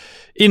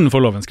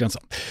 Innenfor lovens grenser.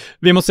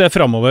 Vi må se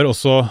fremover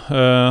også,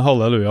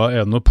 halleluja,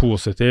 det noe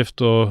positivt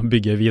å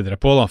bygge videre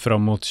på da,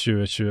 frem mot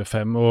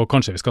 2025, og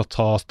kanskje vi skal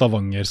ta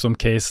Stavanger som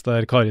case,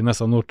 der Kari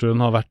Nessa Nordtun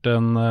har vært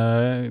en,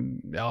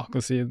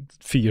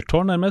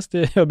 fyrtårn nærmest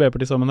i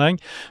Arbeiderparti-sammenheng,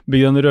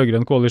 bygd en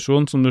rødgrønn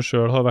koalisjon som du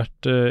selv har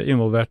vært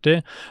involvert i,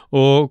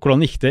 og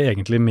hvordan gikk det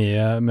egentlig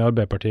med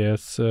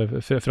Arbeiderpartiets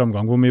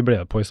framgang? Hvor mye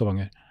ble det på i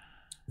Stavanger?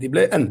 De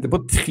endte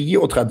på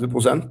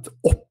 33%,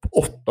 opp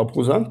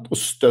 8%, og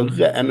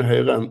større enn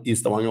Høyre i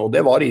Stavanger, og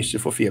det var de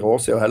ikke for 4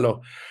 år siden heller.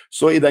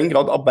 Så i den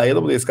grad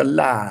Arbeiderpartiet skal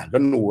lære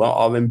noe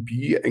av en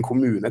by, en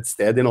kommune, et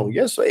sted i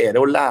Norge, så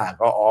det å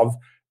lære av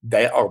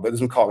det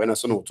arbeidet som Kari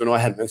Nessa Nordtun og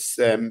hennes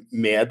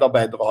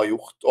medarbeidere har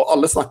gjort. Og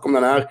alle snakker om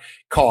denne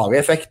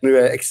Kari-effekten,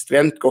 hun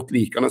ekstremt godt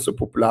likende som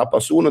populær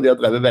person, og de har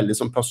drevet veldig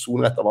som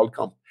personrettet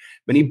valgkamp.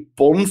 Men i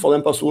bånd for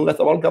den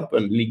personrettet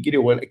valgkampen ligger det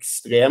jo en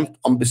ekstremt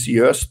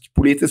ambisiøst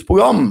politisk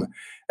program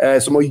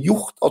som har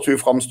gjort at hun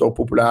fremstår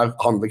populær,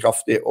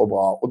 handlekraftig og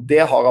bra. Og det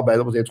har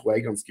Arbeiderpartiet, tror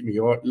jeg, ganske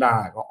mye å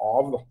lære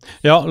av. Da.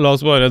 Ja, la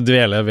oss bare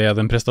dvele ved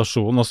den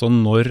prestasjonen, altså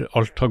når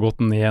alt har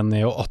gått ned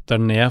og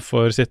atter ned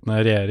for sittende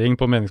regjering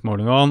på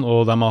meningsmålingene,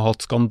 og de har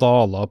hatt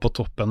skandaler på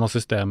toppen av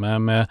systemet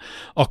med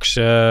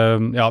aksje,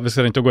 ja, vi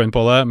skal ikke gå inn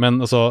på det,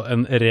 men altså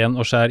en ren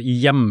og skjær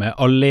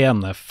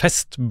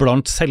hjemme-alene-fest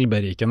blant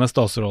selvberikende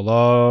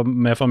statsråder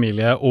med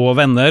familie og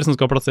venner som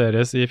skal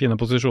plasseres i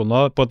fine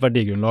posisjoner på et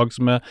verdigrunnlag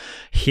som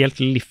helt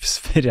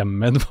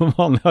livsfremmed for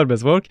vanlige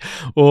arbeidsfolk,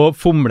 og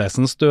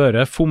Fomlesen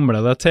Støre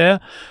fomler det til,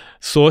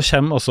 så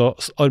kommer altså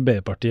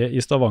Arbeiderpartiet i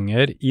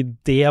Stavanger i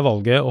det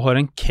valget og har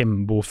en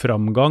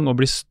Kembo-framgang og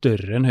blir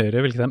større enn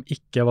Høyre, hvilket de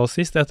ikke var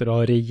sist, etter å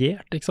ha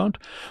regjert, ikke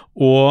sant?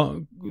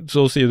 Og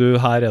så sier du,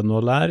 her det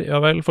noe å lære. Ja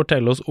vel,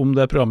 fortell oss om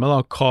det programmet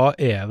da. Hva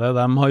det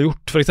de har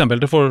gjort? For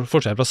eksempel til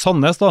forskjell fra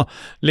Sandnes da,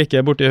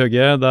 like borti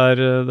høyet,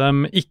 der de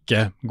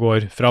ikke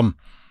går fram.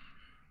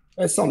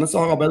 I Sandnes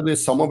har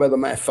Arbeiderpartiet samarbeidet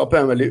med Frp,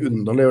 en veldig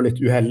underlig og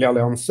litt uheldig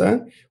allianse,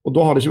 og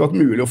da har det ikke vært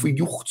mulig å få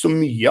gjort så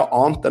mye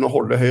annet enn å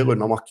holde Høyre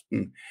under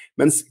makten.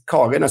 Mens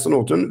Kari Nessa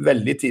Nordtun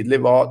veldig tidlig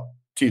var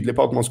tydelig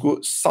på at man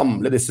skulle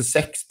samle disse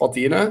 6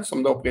 partiene,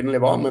 som det opprinnelig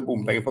var, med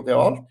bompengepartiet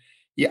og alt,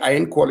 i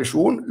en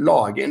koalisjon,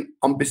 lage en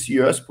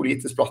ambisiøs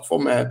politisk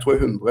plattform med, tror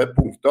jeg, 100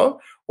 punkter,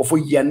 og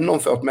få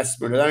gjennomført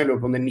mest mulig. Jeg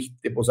lurer på om det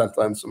 90%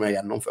 av den som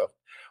gjennomført.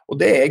 Og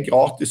det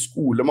gratis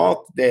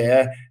skolemat, det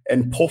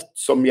en pott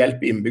som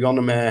hjelper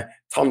innbyggerne med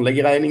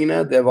tannlegeregningene,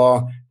 det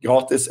var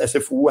gratis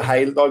SFO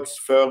heldags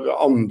for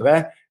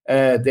andre,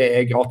 det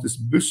gratis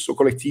buss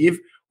og kollektiv,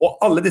 og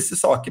alle disse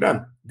sakene,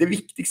 det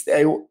viktigste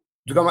jo,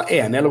 du kan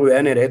være enig eller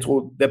uenig i det, jeg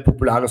tror det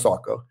populære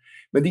saker,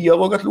 men det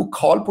gjør også at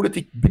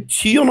lokalpolitikk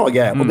betyr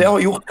noe, og det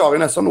har gjort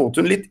Kari Nessa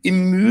Nordtun litt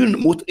immun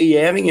mot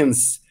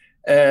regjeringens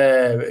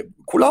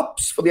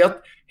kollaps, fordi at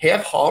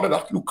her har det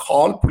vært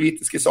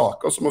lokalpolitiske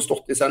saker som har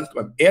stått i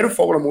sentrum. Du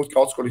for eller mot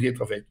gratis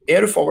kollektivtrafikk?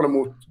 Du for eller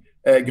mot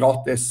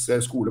gratis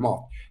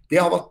skolemat? Det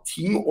har vært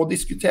ting å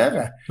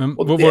diskutere. Men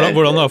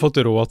hvordan har du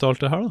fått råd til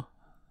alt det her da?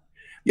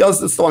 Ja,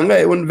 Stavanger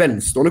jo en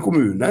velstående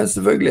kommune,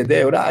 selvfølgelig. Det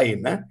jo det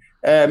ene.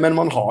 Men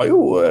man har jo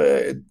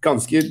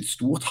ganske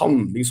stort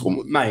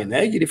handlingsrom,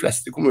 mener jeg, i de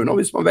fleste kommuner,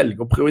 hvis man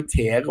velger å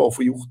prioritere og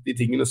få gjort de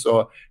tingene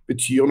som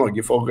betyr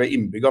noe for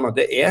innbyggerne.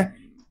 Det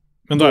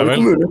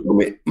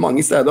kommuner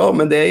mange steder,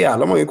 men det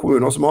jævla mange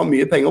kommuner som har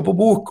mye penger på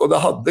bok, og det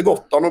hadde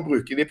gått an å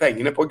bruke de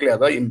pengene på å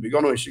glede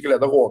innbyggerne, og ikke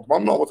glede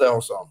rådmannen av og til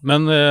også.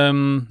 Men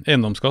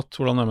eiendomsskatt,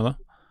 hvordan med det?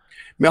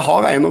 Vi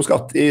har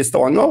eiendomsskatt i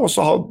Stavanger, og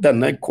så har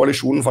denne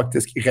koalisjonen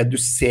faktisk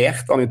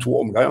redusert den i 2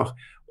 omganger.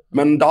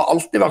 Men det har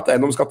alltid vært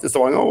eiendomsskatt i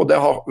Stavanger, og det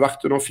har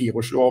vært under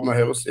 24 år med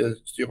Høyres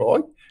styre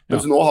også.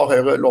 Men så nå har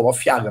Høyre lovet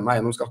å fjerne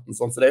eiendomsskatten,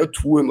 så det jo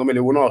 200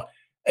 millioner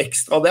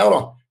ekstra der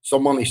da,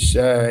 som man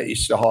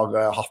ikke har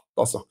hatt,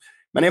 altså.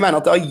 Men jeg mener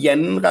at det har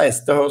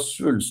gjenreist, det høres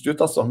svulst ut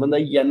altså, men det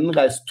har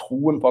gjenreist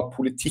troen på at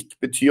politikk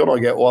betyr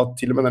noe, og at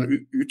til og med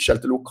den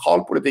utskjelte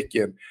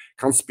lokalpolitikken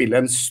kan spille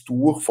en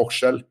stor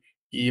forskjell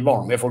i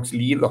vanlige folks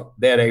liv da.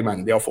 Det det jeg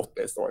mener de har fått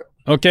det i stedet.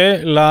 Ok,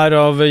 lær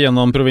av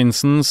gjennom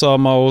provinsen, sa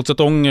Mao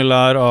Zedong,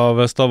 lær av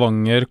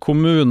Stavanger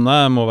kommune,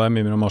 må være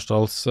Mimir og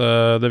Marsdals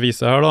det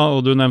viser her da,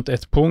 og du nevnte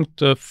ett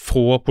punkt,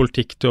 få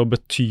politikk til å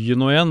bety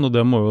noe igjen, og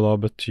det må jo da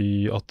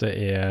bety at det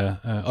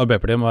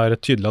Arbeiderpartiet må være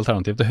et tydelig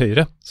alternativ til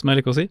Høyre, som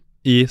jeg liker å si,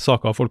 i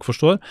saker folk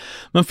forstår,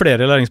 men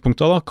flere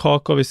læringspunkter da, hva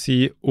kan vi si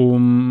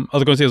om,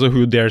 altså kan vi si altså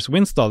who dares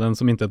wins da, den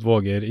som intet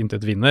våger,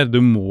 intet vinner,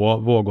 du må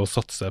våge å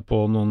satse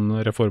på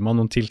noen reformer,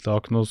 noen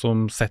tiltak, noe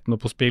som setter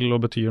noe på spill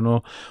og betyr noe,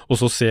 og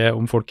så se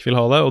om folk vil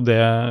ha det, og det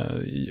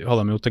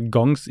hadde de jo til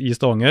gangs i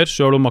Stavanger,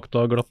 selv om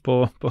makta glapp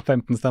på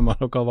 15 stemmer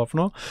og hva det var for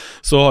noe,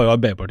 så har jo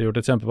Arbeiderpartiet gjort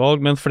et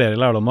kjempevalg, men flere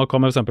lærdommer, hva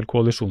med for eksempel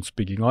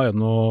koalisjonsbygginga,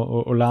 det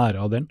noe å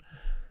lære av den?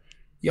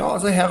 Ja,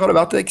 altså her har det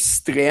vært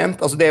ekstremt,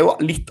 altså det jo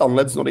litt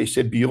annerledes når det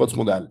ikke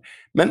byrådsmodell,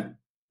 men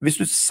hvis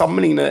du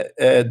sammenligner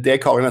det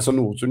Kari Nessa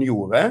Nordtun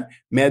gjorde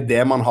med det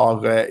man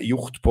har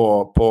gjort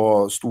på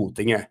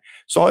Stortinget,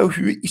 så har jo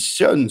hun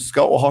ikke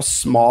ønsket å ha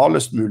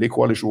smalest mulig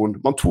koalisjon.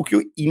 Man tok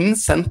jo inn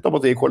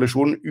Senterpartiet i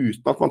koalisjonen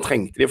uten at man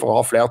trengte de for å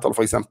ha flertall,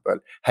 for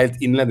eksempel,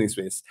 helt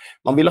innledningsvis.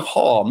 Man ville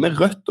ha med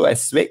Rødt og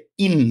SV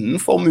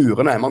innenfor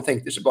murene. Man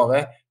tenkte ikke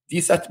bare,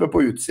 de setter vi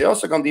på utsida,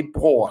 så kan de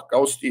bråke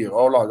og styre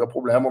og lage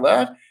problemer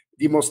der.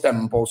 De må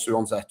stemme på oss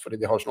uansett, fordi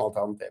de har ikke noe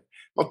alternativ.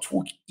 Man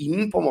tok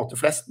inn på en måte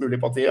flest mulig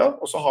partier,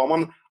 og så har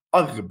man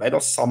arbeidet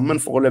sammen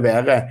for å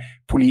levere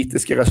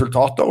politiske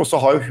resultater, og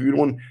så har jo hun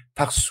noen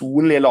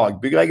personlige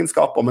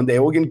lagbyggeregenskaper, men det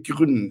jo også en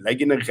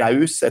grunnleggende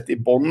raushet i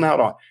bånd her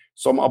da,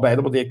 som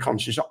Arbeiderpartiet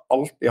kanskje ikke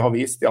alltid har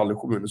vist i alle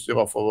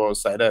kommunestyrer, for å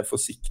si det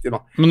forsiktig da.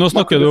 Men nå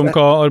snakker du om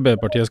hva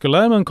Arbeiderpartiet skal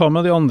lære, men hva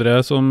med de andre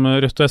som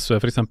Rødt og SV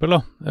for eksempel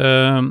da?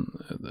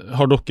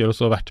 Har dere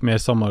også vært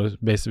mer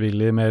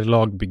samarbeidsvillige, mer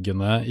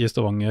lagbyggende i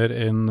Stavanger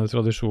enn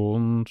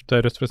tradisjon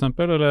til Rødt for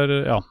eksempel, eller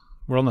ja,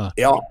 hvordan det?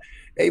 Ja,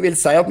 jeg vil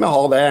si at vi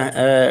har det,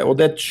 og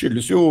det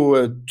skyldes jo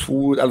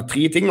 2 eller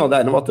 3 ting. Det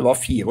ene var at det var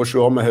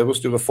 24 år med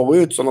Høyre-styre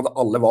forut, sånn at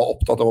alle var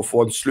opptatt av å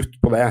få en slutt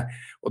på det,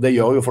 og det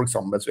gjør jo folk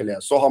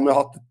samarbeidsvillige. Så har vi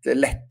hatt et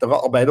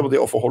lettere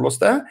Arbeiderparti å forholde oss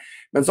til,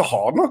 men så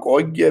har det nok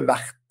også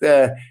vært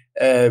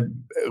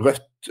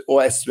Rødt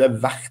og SV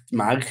vært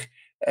mer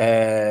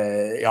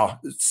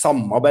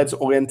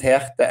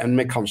samarbeidsorienterte enn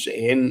vi kanskje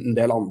i en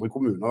del andre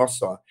kommuner,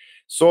 altså.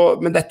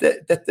 Men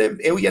dette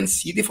jo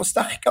gjensidig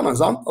forsterkende,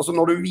 sant? Altså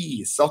når du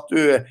viser at du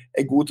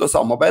god til å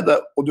samarbeide,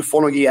 og du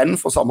får noe igjen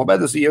for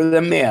samarbeidet, så gir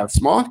det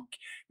mersmak,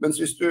 mens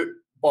hvis du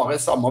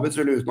bare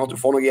samarbeidsvillig uten at du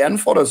får noe igjen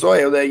for det, så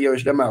gir jo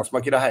ikke det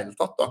mersmak i det hele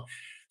tatt da.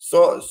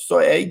 Så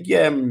jeg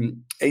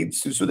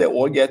synes jo det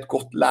også et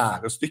godt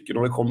lærestykke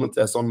når det kommer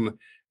til sånn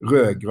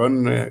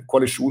rødgrønn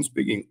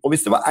koalisjonsbygging. Og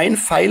hvis det var en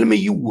feil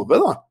vi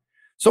gjorde da,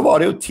 så var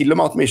det jo til og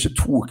med at vi ikke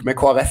tok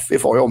med KrF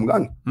i forrige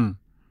omgang.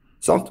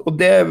 Sant? Og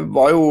det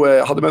var jo,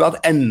 hadde vi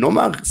vært enda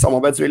mer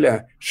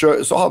samarbeidsvillige,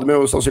 så hadde vi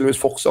jo sannsynligvis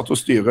fortsatt å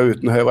styre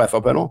uten Høyre og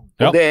FrP nå.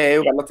 Og det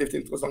jo relativt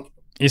interessant.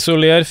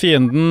 Isoler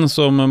fienden,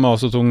 som Mao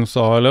Zedong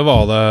sa, eller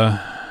var det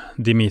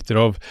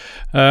Dimitrov?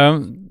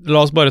 La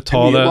oss bare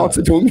ta det.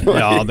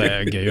 Ja, det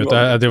gøy ut.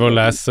 Jeg driver og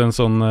leser en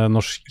sånn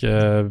norsk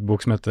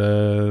bok som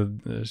heter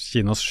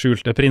Kinas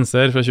skjulte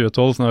prinser fra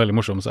 2012, som veldig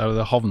morsom. Så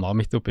det havnet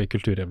midt oppe i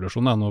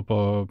kulturrevolusjonen nå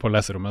på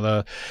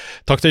leserommet.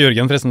 Takk til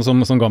Jørgen forresten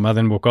som ga meg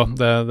den boka.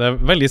 Det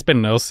veldig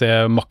spennende å se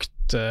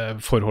makt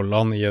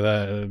maktforholdene i det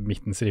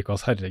midtens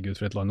rikas, herregud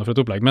for et land og for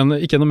et opplegg. Men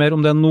ikke noe mer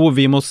om det nå.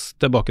 Vi må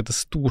tilbake til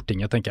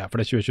Stortinget, tenker jeg,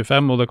 for det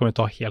 2025, og det kan vi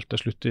ta helt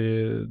til slutt i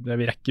det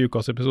vi rekker i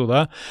ukas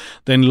episode.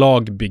 Den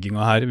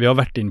lagbygginga her, vi har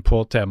vært inn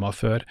på temaet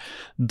før.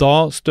 Da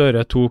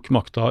Støre tok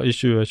makta i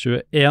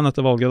 2021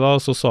 etter valget da,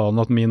 så sa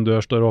han at min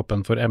dør står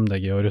åpen for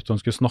MDG og Rødt.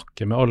 Han skulle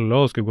snakke med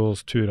alle og skulle gå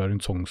oss turer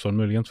rundt Sognsvann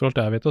muligens, for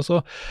alt jeg vet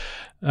også.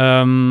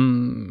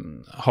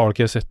 Har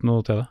dere sett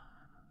noe til det?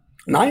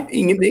 Nei,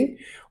 ingenting.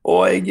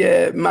 Og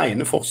jeg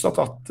mener fortsatt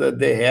at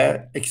det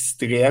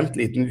ekstremt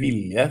liten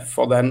vilje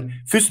for den.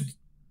 Først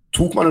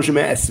tok man jo ikke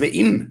med SV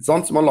inn,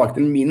 sant? Så man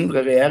lagde en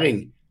mindre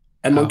regjering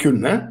enn man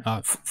kunne,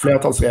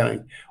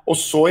 flertallsregjering. Og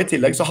så i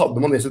tillegg så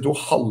hadde man disse to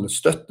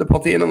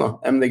halvstøttepartiene,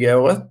 MDG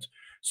og Rødt,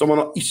 som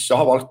man ikke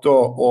har valgt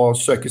å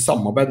søke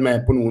samarbeid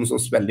med på noen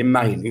sånn veldig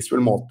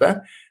meningsfull måte.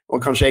 Og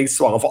kanskje jeg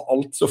svarer for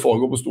alt som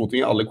foregår på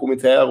Stortinget, alle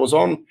komiteer og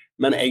sånn,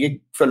 men jeg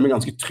føler meg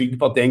ganske trygg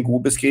på at det en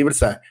god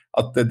beskrivelse,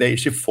 at det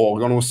ikke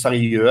foregår noe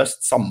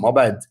seriøst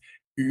samarbeid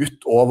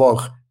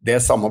utover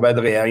det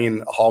samarbeidet regjeringen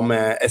har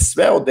med SV,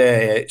 og det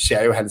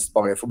skjer jo helst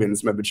bare i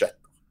forbindelse med budsjett.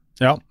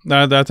 Ja,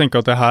 jeg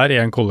tenker at det her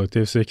en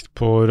kollektiv svikt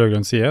på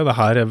rødgrønn side. Det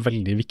her et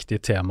veldig viktig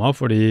tema,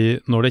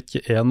 fordi når det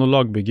ikke noe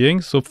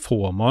lagbygging, så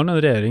får man en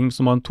regjering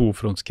som har en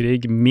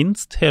tofrontskrig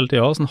minst hele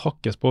tiden, som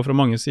hakkes på fra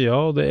mange sider,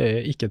 og det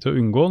ikke til å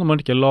unngå når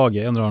man ikke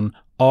lager en eller annen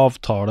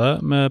avtale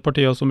med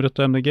partier som Rødt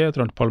og MDG, et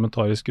eller annet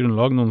parlamentarisk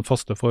grunnlag, noen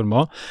faste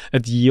former,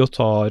 et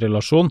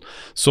gi-og-ta-relasjon,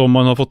 som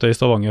man har fått til i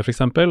Stavanger for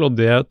eksempel, og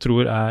det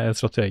tror jeg et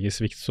strategisk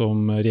svikt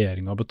som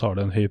regjeringen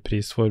betaler en høy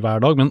pris for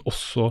hver dag, men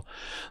også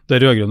det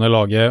rødgrønne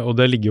laget, og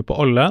det ligger jo på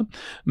alle,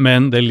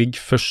 men det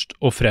ligger først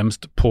og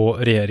fremst på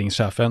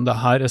regjeringssjefen. Det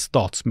her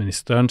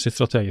statsministeren sitt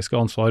strategiske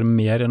ansvar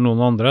mer enn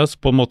noen andre,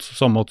 på en måte,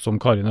 samme måte som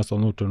Kari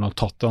Nestad Nordtun har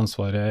tatt det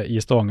ansvaret i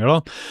Stavanger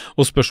da,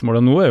 og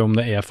spørsmålet nå jo om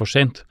det for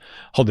sent.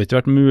 Hadde det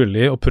ikke vært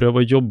mulig å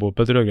prøve å jobbe opp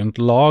et rødgrønt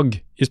lag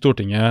i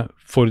Stortinget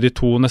for de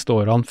 2 neste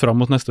årene fram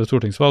mot neste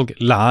stortingsvalg,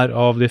 lær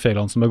av de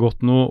feilene som gått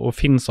nå, og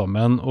finne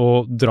sammen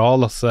og dra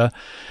lasset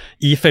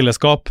i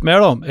fellesskap mer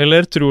da,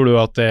 eller tror du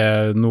at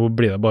nå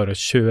blir det bare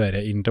å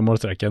kjøre inn til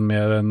målstreken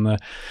med den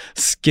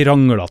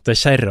skranglete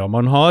kjerra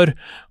man har,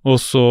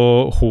 og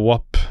så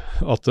håp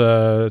at et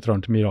eller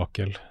annet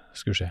mirakel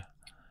skulle skje?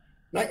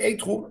 Nei, jeg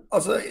tror,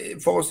 altså,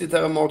 for å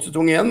sitere Mao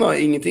Zedong igjen da,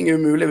 ingenting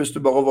umulig hvis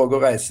du bare våger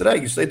å reise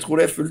deg, så jeg tror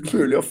det fullt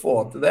mulig å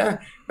få til det.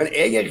 Men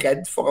jeg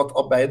redd for at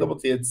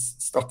Arbeiderpartiets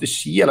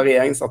strategi, eller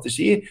regjeringens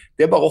strategi,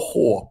 det bare å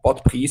håpe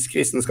at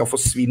priskrisen skal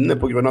forsvinne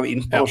på grunn av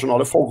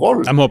internasjonale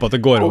forhold. Jeg må håpe at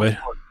det går over.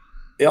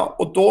 Ja,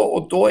 og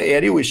da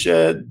det jo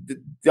ikke,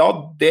 ja,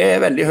 det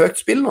veldig høyt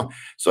spill nå.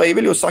 Så jeg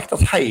vil jo sagt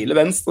at hele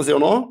venstresida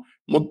nå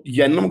må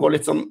gjennomgå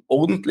litt sånn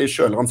ordentlig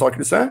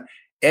selvransakelse.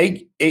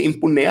 Jeg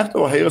imponert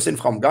over Høyre sin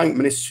framgang,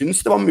 men jeg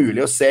synes det var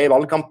mulig å se i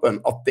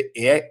valgkampen at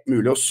det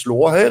mulig å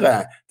slå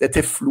Høyre. Det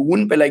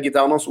teflonbelegget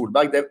til Erna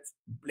Solberg, det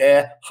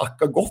ble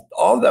hakket godt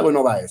av der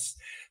underveis.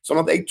 Sånn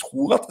at jeg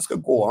tror at det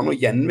skal gå an å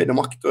gjenvinne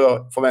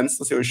makta for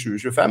venstresiden i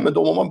 2025, men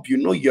da må man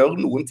begynne å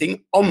gjøre noen ting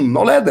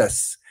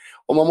annerledes.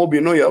 Og man må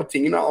begynne å gjøre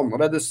tingene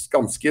annerledes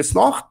ganske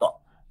snart da.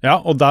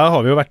 Ja, og der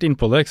har vi jo vært inne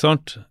på det, ikke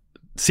sant?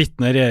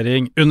 Sittende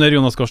regjering under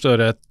Jonas Gahr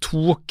Støre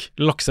tok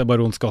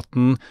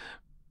laksebaronskatten,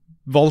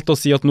 valgte å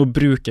si at nå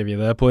bruker vi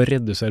det på å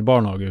redusere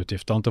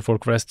barnehageutgiftene til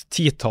folk flest,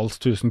 10-talls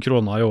 1000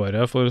 kroner i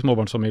året for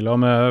småbarnsfamilier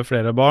med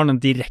flere barn,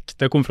 en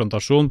direkte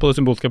konfrontasjon på det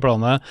symbolske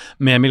planet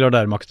med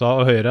milliardærmakta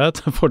og Høyre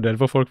til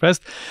fordel for folk flest.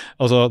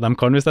 Altså, de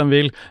kan hvis de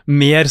vil,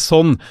 mer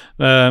sånn,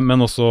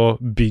 men også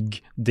bygg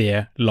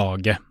det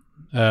laget.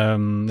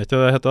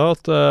 Ikke det heter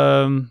at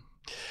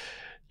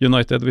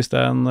United we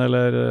stand,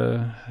 eller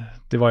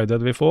divided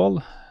we fall,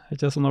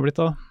 ikke det sånn det har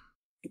blitt da?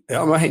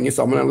 Ja, vi henger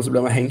sammen, eller så blir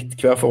vi hengt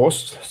hver for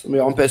oss, som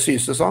Jan P.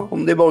 Syse sa,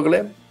 om de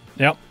borgerlige.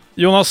 Ja,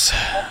 Jonas,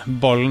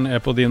 ballen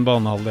på din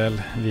banehalvdel.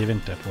 Vi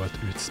venter på et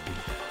utspill.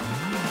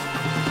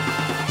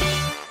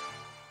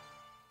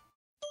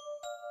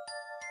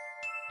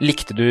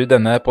 Likte du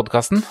denne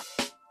podcasten?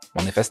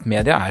 Manifest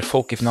Media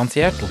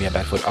folkefinansiert, og vi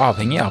derfor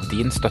avhengig av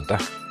din støtte.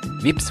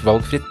 Vips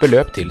valgfritt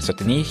beløp til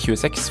 79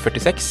 26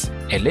 46,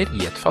 eller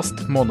gi et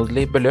fast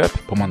månedlig beløp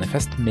på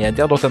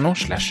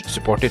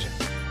manifestmedia.no/supporter.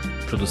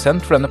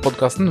 Produsent for denne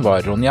podcasten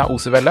var Ronja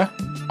Osevelle.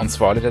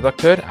 Ansvarlig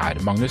redaktør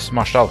Magnus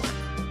Marsdal.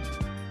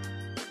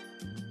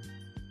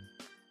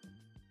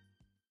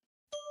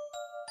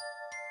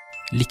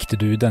 Likte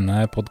du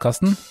denne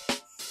podcasten?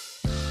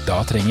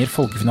 Da trenger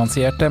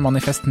folkefinansierte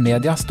Manifest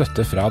Media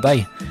støtte fra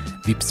deg.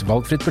 Vips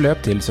valgfritt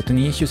beløp til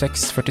 79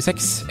 26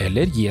 46,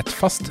 eller gi et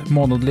fast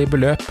månedlig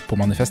beløp på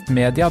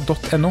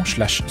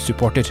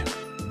manifestmedia.no/supporter.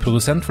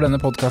 Produsent for denne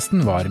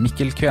podcasten var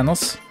Mikkel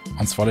Kvenås.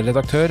 Ansvarlig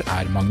redaktør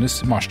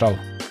Magnus Marsdal.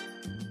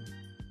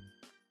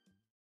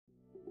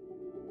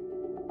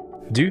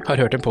 Du har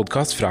hørt en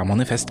podcast fra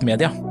Manifest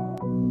Media.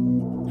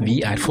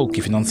 Vi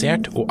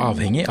folkefinansiert og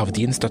avhengig av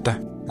din støtte.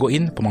 Gå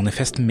inn på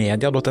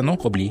manifestmedia.no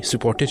og bli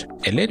supporter,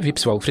 eller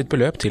vips valgfritt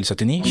beløp til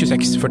 79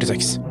 26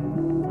 46.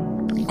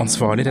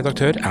 Ansvarlig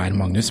redaktør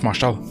Magnus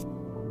Marsdal.